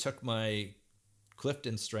I took my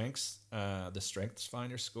Clifton Strengths, the Strengths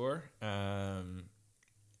Finder score,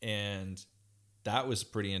 and that was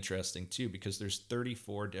pretty interesting too, because there's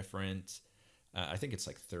 34 different, I think it's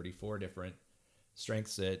like 34 different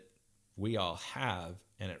strengths that we all have,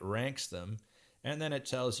 and it ranks them. And then it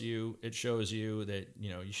shows you that,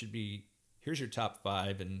 you should be, here's your top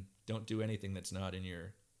 5, and don't do anything that's not in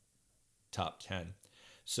your top 10.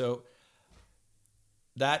 So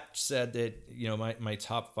that said that, my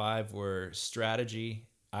top 5 were strategy,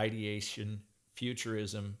 ideation,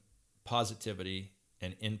 futurism, positivity,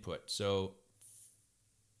 and input. So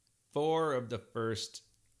 4 of the first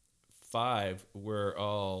 5 were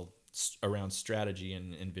all around strategy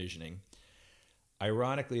and envisioning.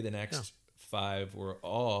 Ironically, the next 5 were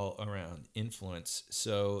all around influence.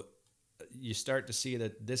 So you start to see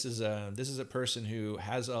that this is a person who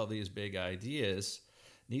has all these big ideas,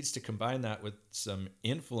 needs to combine that with some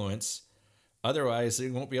influence. Otherwise, they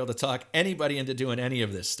won't be able to talk anybody into doing any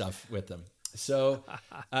of this stuff with them. So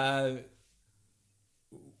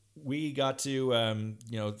we got to,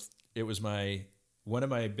 it was one of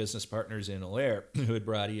my business partners in Allaire who had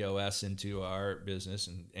brought EOS into our business,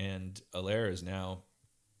 and Allaire is now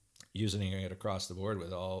using it across the board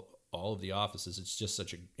with all of the offices. It's just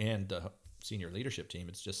and the senior leadership team.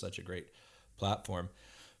 It's just such a great platform.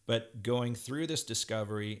 But going through this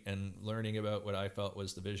discovery and learning about what I felt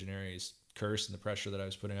was the visionary's curse and the pressure that I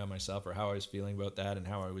was putting on myself, or how I was feeling about that and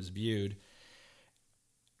how I was viewed,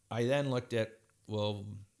 I then looked at, well,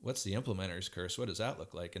 what's the implementer's curse? What does that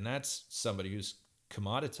look like? And that's somebody who's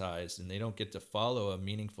commoditized and they don't get to follow a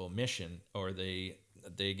meaningful mission, or they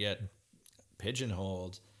get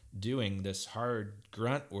pigeonholed doing this hard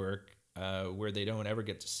grunt work where they don't ever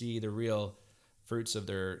get to see the real fruits of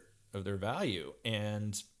their value,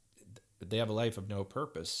 and they have a life of no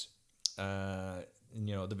purpose. The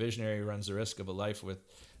visionary runs the risk of a life with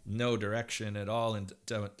no direction at all and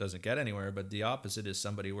doesn't get anywhere. But the opposite is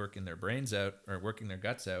somebody working their brains out or working their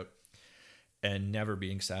guts out and never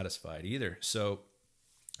being satisfied either. So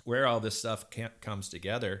where all this stuff comes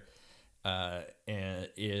together and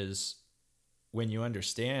is when you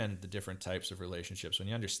understand the different types of relationships, when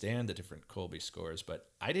you understand the different Kolbe scores. But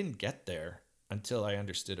I didn't get there until I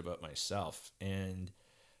understood about myself. And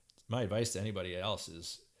my advice to anybody else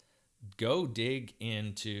is go dig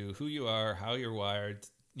into who you are, how you're wired,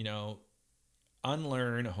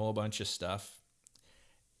 unlearn a whole bunch of stuff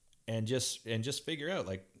and just figure out,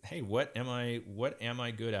 like, hey, what am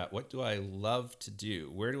I good at? What do I love to do?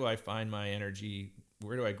 Where do I find my energy?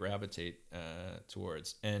 Where do I gravitate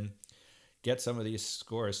towards? And get some of these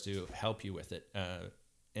scores to help you with it.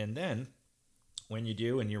 And then when you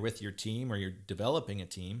do, and you're with your team or you're developing a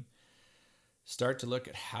team, start to look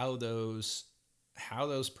at how those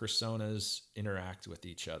personas interact with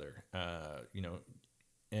each other.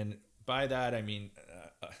 And by that, I mean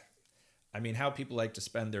how people like to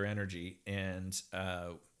spend their energy and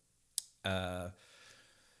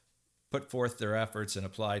put forth their efforts and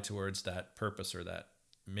apply towards that purpose or that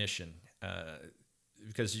mission.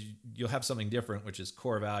 Because you'll have something different, which is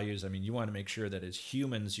core values. I mean, you want to make sure that as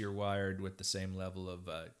humans, you're wired with the same level of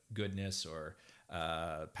goodness or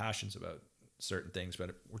passions about certain things.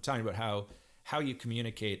 But we're talking about how you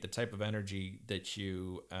communicate, the type of energy that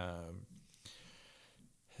you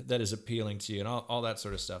that is appealing to you, and all that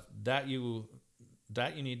sort of stuff that you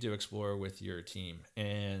need to explore with your team.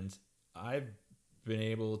 And I've been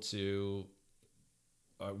able to.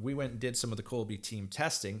 We went and did some of the Kolbe team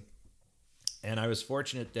testing. And I was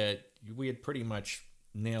fortunate that we had pretty much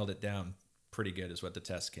nailed it down pretty good, is what the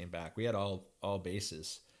test came back. We had all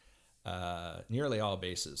bases, nearly all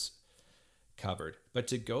bases covered. But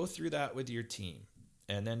to go through that with your team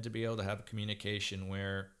and then to be able to have a communication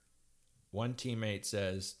where one teammate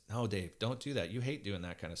says, "No, Dave, don't do that. You hate doing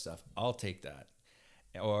that kind of stuff. I'll take that."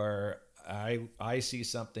 Or I see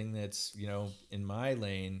something that's, in my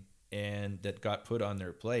lane and that got put on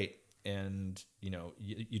their plate. And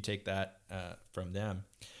you take that from them.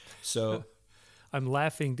 So I'm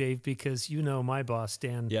laughing, Dave, because my boss,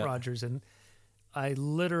 Dan Rogers, and I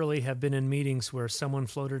literally have been in meetings where someone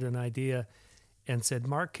floated an idea and said,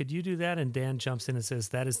 "Mark, could you do that?" And Dan jumps in and says,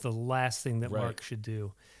 "That is the last thing that Mark should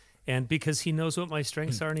do." And because he knows what my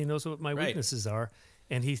strengths are and he knows what my weaknesses are,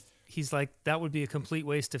 and he's like, that would be a complete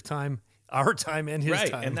waste of time. Our time and his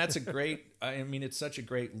time. And that's it's such a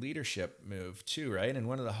great leadership move too, right? And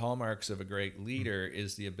one of the hallmarks of a great leader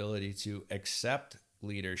is the ability to accept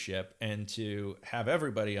leadership and to have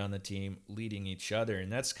everybody on the team leading each other. And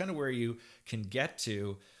that's kind of where you can get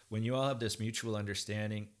to when you all have this mutual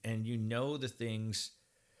understanding and the things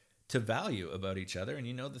to value about each other, and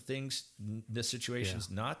the situations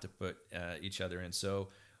not to put each other in. So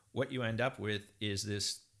what you end up with is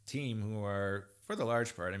this team who are, for the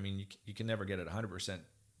large part, I mean, you can never get it 100%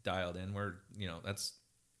 dialed in. We're, that's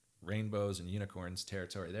rainbows and unicorns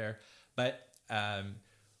territory there. But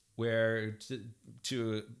where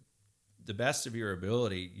to the best of your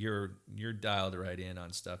ability, you're dialed right in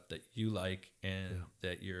on stuff that you like and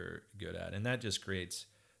that you're good at. And that just creates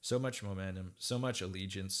so much momentum, so much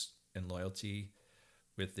allegiance and loyalty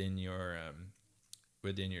within your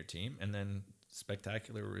team, and then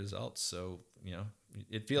spectacular results. So,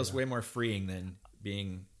 it feels way more freeing than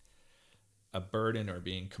being a burden or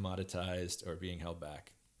being commoditized or being held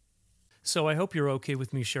back. So I hope you're okay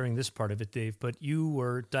with me sharing this part of it, Dave, but you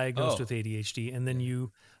were diagnosed with ADHD, and then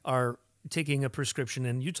you are taking a prescription.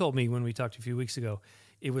 And you told me when we talked a few weeks ago,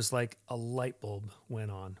 it was like a light bulb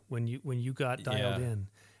went on when you got dialed in.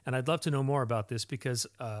 And I'd love to know more about this because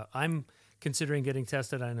I'm considering getting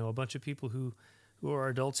tested. I know a bunch of people who are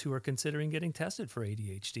adults who are considering getting tested for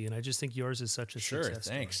ADHD. And I just think yours is such a success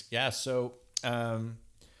story. Thanks. Yeah. So,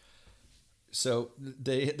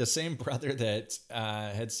 the same brother that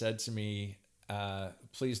had said to me,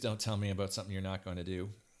 please don't tell me about something you're not going to do,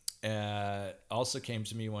 also came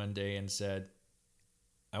to me one day and said,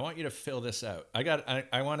 I want you to fill this out.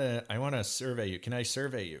 I want to survey you. Can I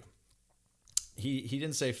survey you? He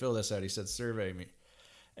didn't say fill this out. He said survey me.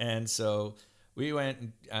 And so we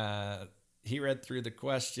went, he read through the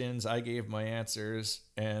questions. I gave my answers.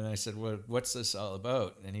 And I said, well, what's this all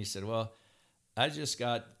about? And he said, well, I just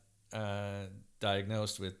got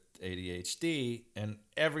diagnosed with ADHD. And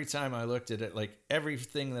every time I looked at it, like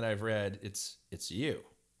everything that I've read, it's you.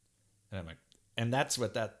 And I'm like, and that's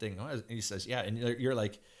what that thing was. And he says, yeah. And you're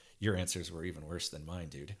like, your answers were even worse than mine,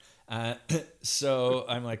 dude. So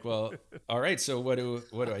I'm like, well, all right. So what do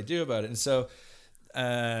I do about it? And so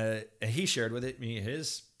he shared with me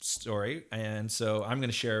his story, and so I'm going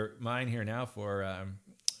to share mine here now for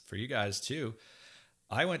you guys too.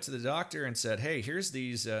 I went to the doctor and said, hey, here's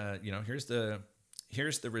these, here's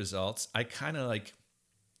the results. I kind of like,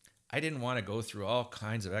 I didn't want to go through all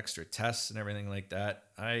kinds of extra tests and everything like that.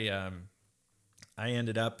 I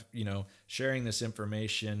ended up, sharing this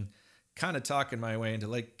information, kind of talking my way into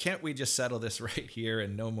like, can't we just settle this right here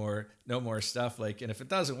and no more stuff? Like, and if it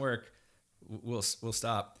doesn't work, we'll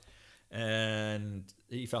stop. And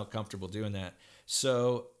he felt comfortable doing that.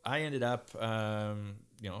 So I ended up, for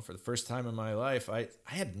the first time in my life, I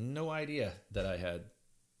had no idea that I had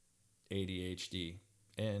ADHD.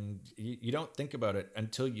 And you don't think about it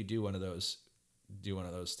until you do one of those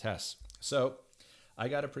tests. So I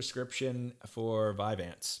got a prescription for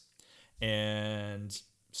Vyvanse, and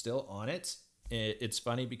still on it. It's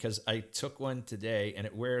funny because I took one today and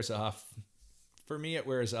it wears off. For me, it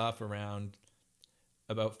wears off around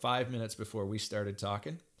about 5 minutes before we started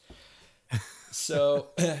talking. So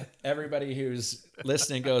everybody who's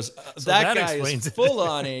listening goes, that guy is full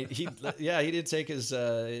on it. He did take his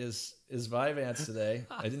Vyvanse today.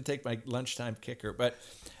 I didn't take my lunchtime kicker, but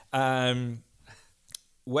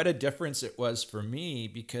what a difference it was for me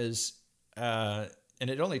because, and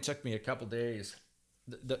it only took me a couple days.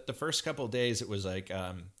 The first couple of days, it was like,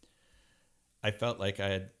 I felt like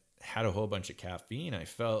I had a whole bunch of caffeine. I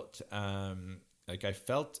felt I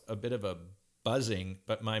felt a bit of a buzzing,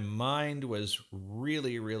 but my mind was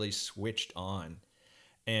really, really switched on.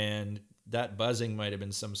 And that buzzing might have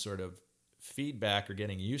been some sort of feedback or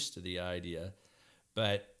getting used to the idea.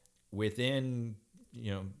 But within,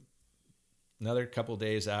 another couple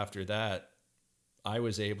days after that, I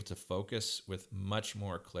was able to focus with much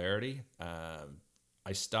more clarity.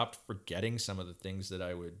 I stopped forgetting some of the things that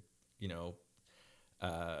I would,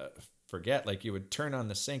 forget. Like you would turn on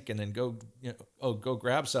the sink and then go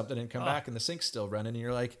grab something and come back and the sink's still running. And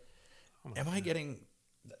you're like,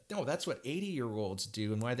 no, that's what 80-year-olds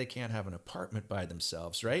do and why they can't have an apartment by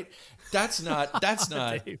themselves, right? That's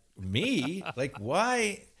not me. Like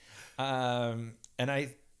why?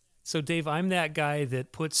 So Dave, I'm that guy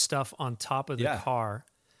that puts stuff on top of the car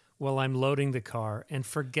while I'm loading the car and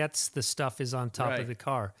forgets the stuff is on top of the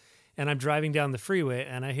car. And I'm driving down the freeway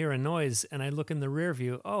and I hear a noise and I look in the rear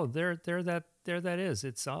view. Oh, there that is.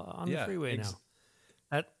 It's on the freeway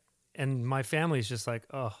now. And my family's just like,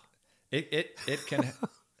 oh. It can.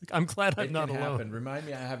 I'm glad I'm not alone. Happen. Remind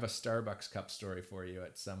me, I have a Starbucks cup story for you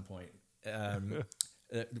at some point.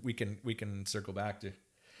 We can circle back to.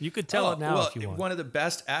 You could tell it now if you want. One of the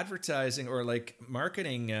best advertising or like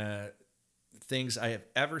marketing things I have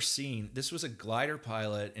ever seen. This was a glider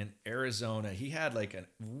pilot in Arizona. He had like a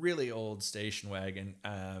really old station wagon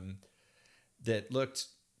that looked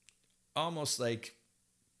almost like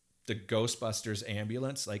the Ghostbusters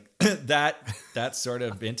ambulance, like that sort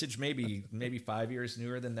of vintage, maybe 5 years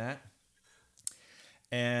newer than that.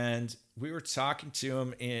 And we were talking to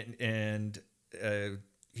him and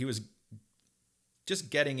he was just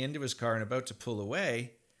getting into his car and about to pull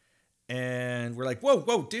away. And we're like,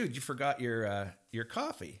 whoa, dude, you forgot your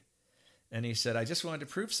coffee. And he said, I just wanted to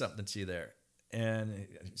prove something to you there. And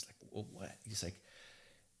he's like, well, what? He's like,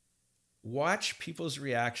 watch people's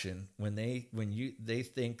reaction when they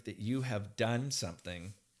think that you have done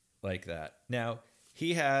something like that. Now,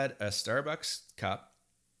 he had a Starbucks cup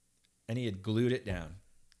and he had glued it down.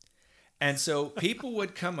 And so people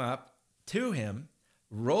would come up to him,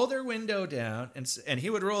 roll their window down, and he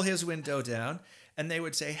would roll his window down, and they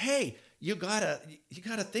would say, hey, you got a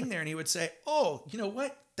thing there. And he would say, oh, you know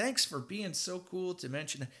what? Thanks for being so cool to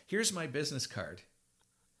mention. Here's my business card.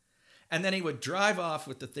 And then he would drive off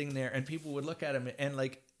with the thing there, and people would look at him, and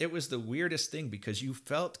like it was the weirdest thing because you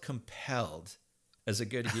felt compelled as a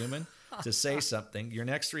good human to say something. Your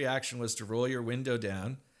next reaction was to roll your window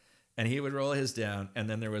down, and he would roll his down, and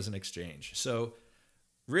then there was an exchange. So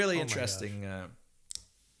really interesting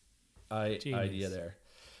idea there.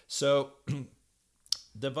 So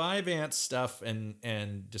the Vyvanse stuff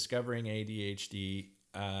and discovering ADHD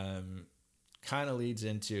kind of leads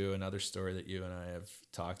into another story that you and I have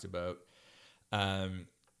talked about.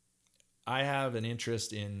 I have an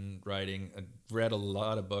interest in writing. I read a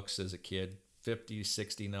lot of books as a kid, 50,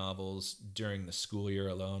 60 novels during the school year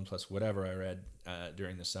alone, plus whatever I read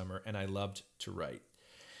during the summer. And I loved to write.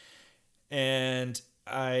 And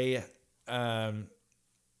I,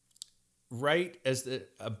 right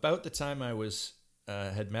about the time I was,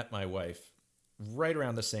 had met my wife, right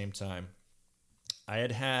around the same time, I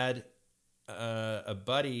had a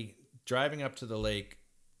buddy driving up to the lake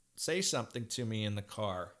say something to me in the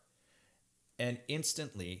car, and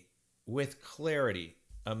instantly, with clarity,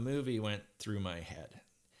 a movie went through my head.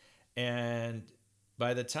 And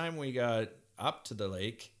by the time we got up to the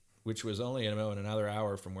lake, which was only about another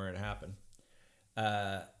hour from where it happened,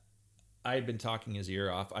 I had been talking his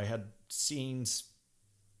ear off. I had scenes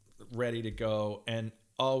ready to go, and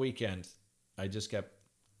all weekend I just kept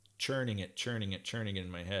churning it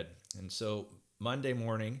in my head. And so Monday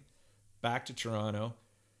morning, back to Toronto,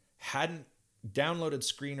 hadn't downloaded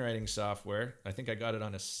screenwriting software. I think I got it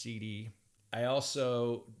on a CD. I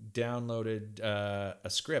also downloaded a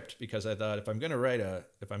script because I thought if I'm going to write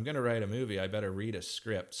a movie, I better read a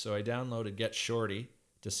script. So I downloaded Get Shorty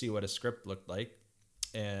to see what a script looked like,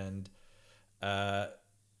 and that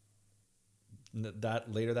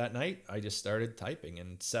later that night, I just started typing,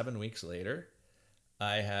 and 7 weeks later,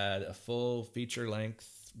 I had a full feature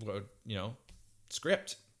length,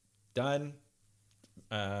 script done.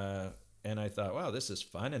 And I thought, wow, this is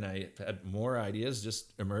fun. And I had more ideas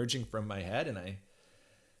just emerging from my head, and I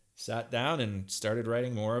sat down and started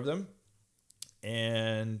writing more of them.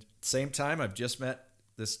 And same time, I've just met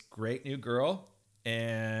this great new girl,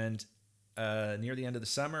 and near the end of the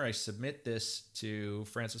summer, I submit this to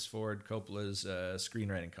Francis Ford Coppola's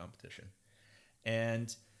screenwriting competition,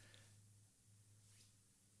 and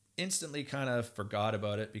instantly kind of forgot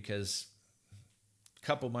about it because a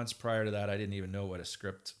couple months prior to that, I didn't even know what a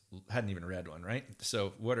script, hadn't even read one, right?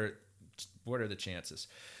 So what are the chances?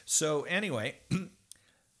 So anyway,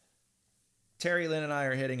 Terry Lynn and I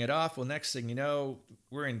are hitting it off. Well, next thing you know,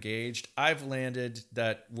 we're engaged. I've landed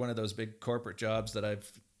that one of those big corporate jobs that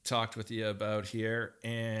I've talked with you about here.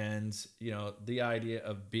 And, the idea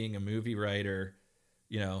of being a movie writer,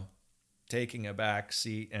 taking a back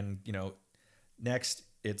seat, and, next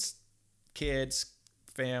it's kids,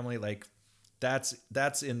 family, like that's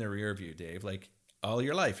in the rear view, Dave. Like all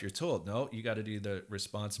your life, you're told, no, you got to do the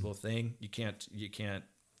responsible thing. You can't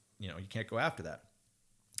go after that.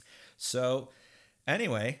 So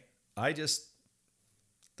anyway, I just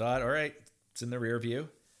thought, all right, it's in the rear view.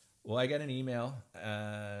 Well, I got an email.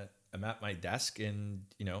 I'm at my desk, and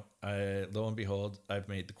lo and behold, I've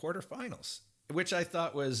made the quarterfinals, which I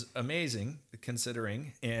thought was amazing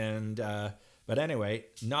considering. And but anyway,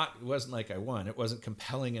 it wasn't like I won. It wasn't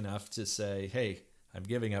compelling enough to say, hey, I'm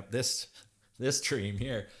giving up this dream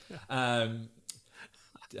here. Honey,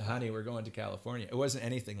 we're going to California. It wasn't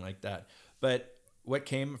anything like that. But what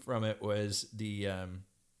came from it was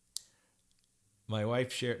my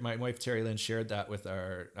wife Terry Lynn shared that with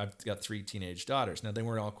I've got 3 teenage daughters. Now, they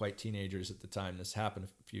weren't all quite teenagers at the time this happened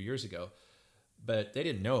a few years ago, but they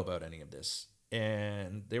didn't know about any of this.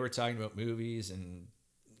 And they were talking about movies, and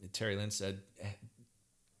Terry Lynn said,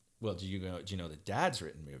 well, do you know that Dad's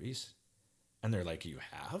written movies? And they're like, you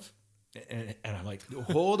have? And I'm like,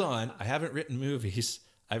 hold on, I haven't written movies.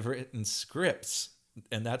 I've written scripts,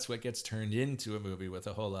 and that's what gets turned into a movie with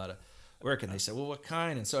a whole lot of work. And they said, well, what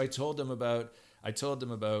kind? And so I told them about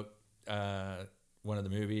one of the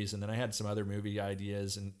movies, and then I had some other movie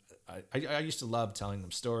ideas, and I used to love telling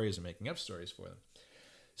them stories and making up stories for them.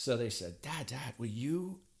 So they said, Dad, will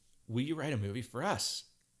you write a movie for us?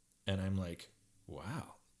 And I'm like,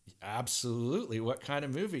 wow, absolutely. What kind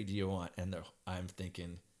of movie do you want? And I'm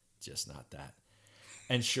thinking, just not that.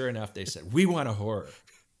 And sure enough, they said, we want a horror.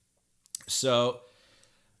 So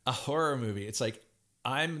a horror movie, it's like,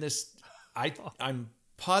 I'm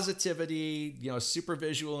positivity, super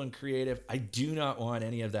visual and creative. I do not want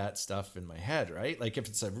any of that stuff in my head, right? Like if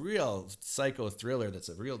it's a real psycho thriller, that's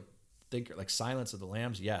a real thinker, like Silence of the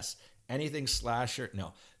Lambs, yes. Anything slasher,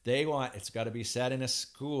 no. It's got to be set in a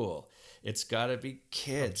school. It's got to be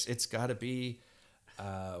kids. It's got to be,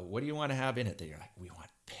 what do you want to have in it? They're like, we want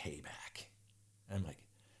payback. I'm like,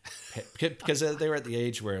 because they were at the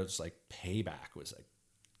age where it was like payback was a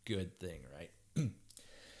good thing, right?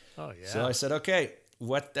 Oh, yeah. So I said, okay,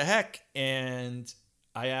 what the heck? And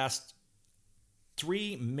I asked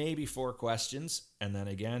 3, maybe 4 questions. And then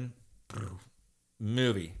again,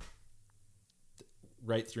 movie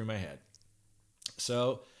right through my head.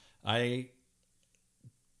 So I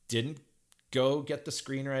didn't go get the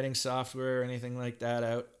screenwriting software or anything like that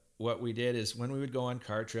out. What we did is when we would go on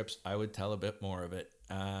car trips, I would tell a bit more of it.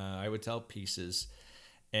 I would tell pieces.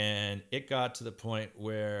 And it got to the point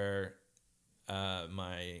where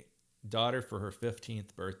my daughter, for her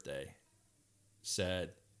 15th birthday,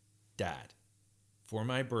 said, "Dad, for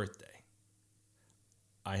my birthday,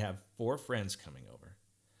 I have 4 friends coming over.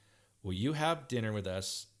 Will you have dinner with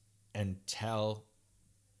us and tell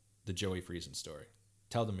the Joey Friesen story?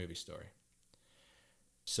 Tell the movie story."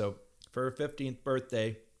 So for her 15th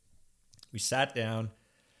birthday, we sat down,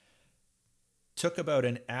 took about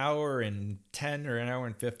an hour and 10 or an hour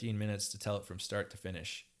and 15 minutes to tell it from start to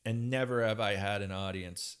finish. And never have I had an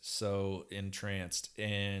audience so entranced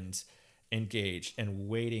and engaged and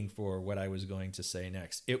waiting for what I was going to say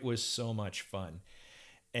next. It was so much fun.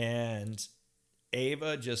 And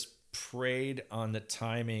Ava just prayed on the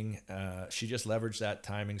timing. She just leveraged that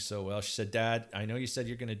timing so well. She said, "Dad, I know you said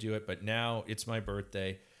you're going to do it, but now it's my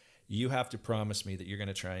birthday. You have to promise me that you're going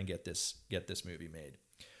to try and get this movie made."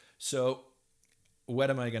 So what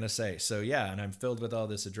am I going to say? So yeah, and I'm filled with all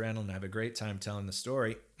this adrenaline. I have a great time telling the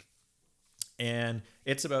story. And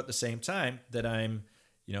it's about the same time that I'm,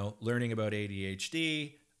 learning about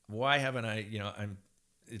ADHD. Why haven't I,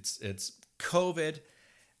 it's COVID.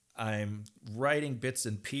 I'm writing bits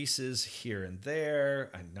and pieces here and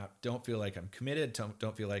there. Don't feel like I'm committed.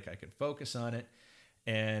 Don't feel like I can focus on it.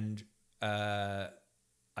 And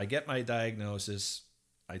I get my diagnosis.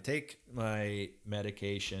 I take my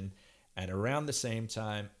medication, and around the same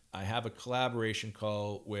time, I have a collaboration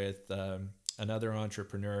call with another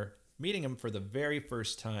entrepreneur, meeting him for the very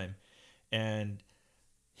first time. And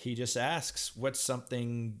he just asks, what's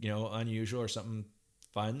something, unusual or something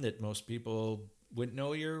fun that most people wouldn't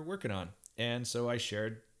know you're working on? And so I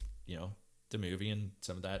shared, the movie and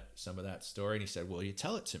some of that story. And he said, "Will you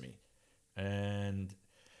tell it to me?" And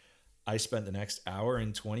I spent the next hour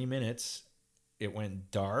and 20 minutes. It went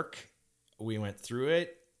dark. We went through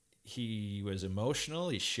it. He was emotional.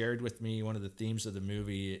 He shared with me one of the themes of the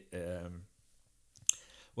movie.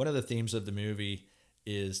 One of the themes of the movie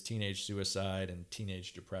is teenage suicide and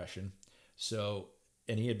teenage depression. So,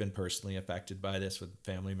 and he had been personally affected by this with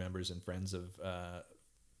family members and friends of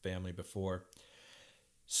family before.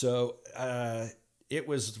 So it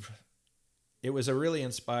was a really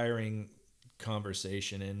inspiring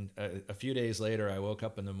conversation. And a few days later, I woke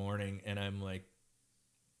up in the morning and I'm like,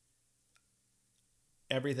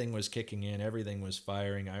 everything was kicking in, everything was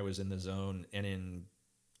firing. I was in the zone, and in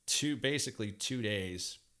basically 2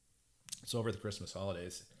 days, it's over the Christmas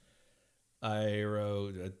holidays, I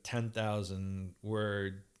wrote a 10,000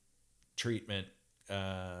 word treatment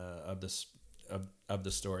of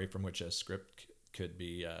the story from which a script could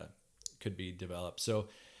be developed. So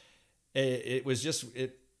it was just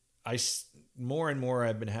more and more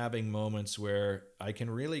I've been having moments where I can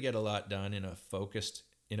really get a lot done in a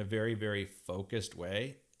very, very focused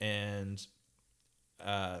way, and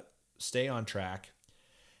stay on track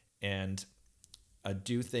and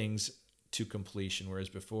do things to completion. Whereas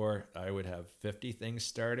before I would have 50 things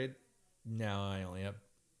started. Now I only have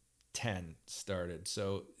 10 started.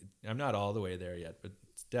 So I'm not all the way there yet, but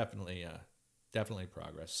it's definitely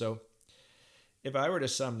progress. So if I were to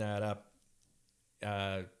sum that up,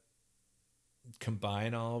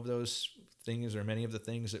 combine all of those things, or many of the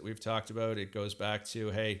things that we've talked about, it goes back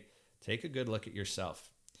to, hey, take a good look at yourself.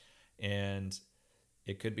 And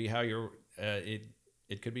it could be how you're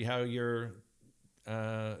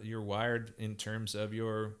wired in terms of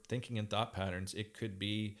your thinking and thought patterns. It could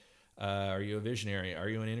be, are you a visionary? Are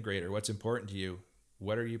you an integrator? What's important to you?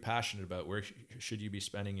 What are you passionate about? Where should you be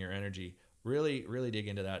spending your energy? Really, really dig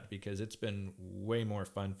into that, because it's been way more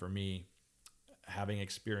fun for me having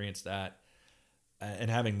experienced that,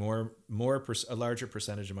 and having a larger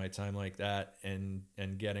percentage of my time like that, and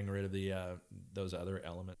getting rid of those other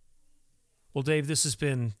elements. Well, Dave, this has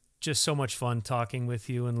been just so much fun talking with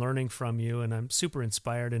you and learning from you, and I'm super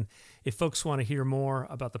inspired. And if folks want to hear more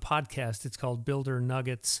about the podcast, it's called Builder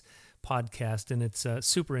Nuggets Podcast, and it's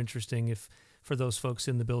super interesting for those folks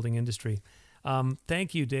in the building industry.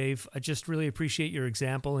 Thank you, Dave. I just really appreciate your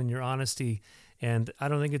example and your honesty. And I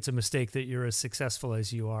don't think it's a mistake that you're as successful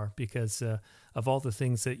as you are, because of all the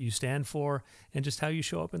things that you stand for and just how you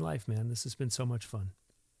show up in life, man. This has been so much fun.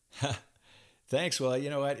 Thanks. Well, you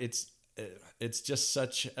know what? It's just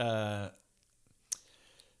such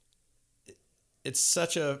it's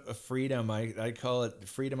such a freedom. I call it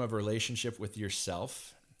freedom of relationship with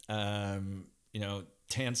yourself. Dan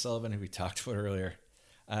Sullivan, who we talked about earlier,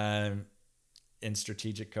 in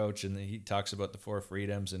Strategic Coach, and he talks about the 4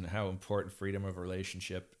 freedoms and how important freedom of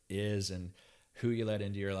relationship is, and who you let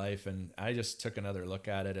into your life. And I just took another look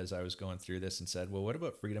at it as I was going through this and said, well, what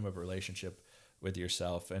about freedom of relationship with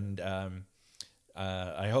yourself? And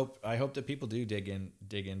I hope that people do dig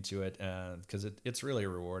into it, because it's really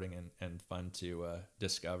rewarding and fun to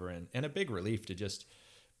discover, and a big relief to just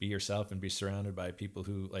be yourself and be surrounded by people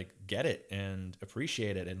who like get it and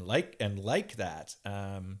appreciate it and like that.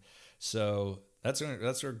 So that's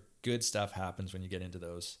where good stuff happens when you get into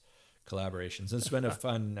those collaborations. It's been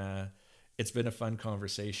a fun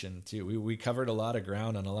conversation too. We covered a lot of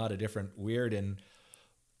ground on a lot of different weird and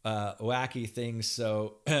wacky things.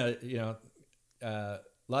 So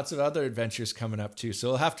lots of other adventures coming up too. So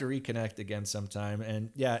we'll have to reconnect again sometime. And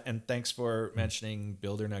and thanks for mentioning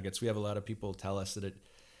Builder Nuggets. We have a lot of people tell us that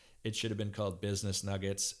it should have been called Business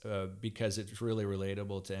Nuggets because it's really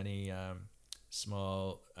relatable to any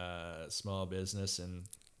small business, and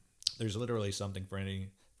there's literally something for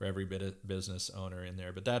every bit of business owner in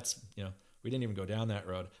there. But that's, we didn't even go down that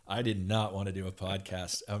road. I did not want to do a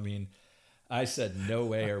podcast. I mean, I said, no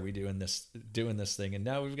way are we doing this thing. And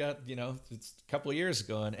now we've got, it's a couple of years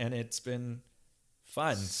ago and it's been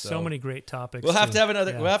fun. So many great topics. We'll have to have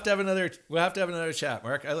another, we'll have to have another chat,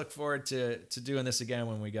 Mark. I look forward to doing this again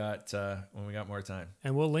when we got more time.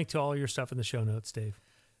 And we'll link to all your stuff in the show notes, Dave.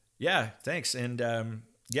 Yeah. Thanks. And,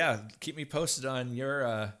 keep me posted on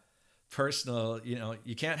your, personal,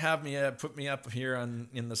 you can't have me put me up here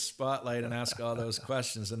in the spotlight and ask all those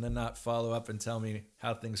questions and then not follow up and tell me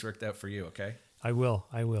how things worked out for you. Okay. I will.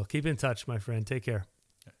 Keep in touch, my friend. Take care.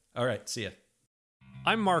 All right. See ya.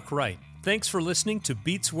 I'm Mark Wright. Thanks for listening to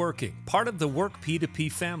Beats Working, part of the Work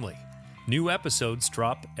P2P family. New episodes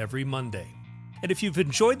drop every Monday. And if you've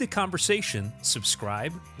enjoyed the conversation,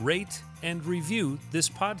 subscribe, rate, and review this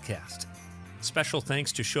podcast. Special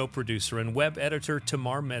thanks to show producer and web editor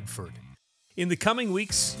Tamar Medford. In the coming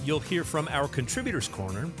weeks, you'll hear from our Contributors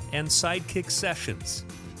Corner and Sidekick Sessions.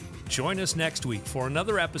 Join us next week for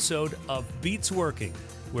another episode of Beats Working,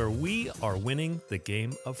 where we are winning the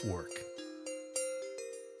game of work.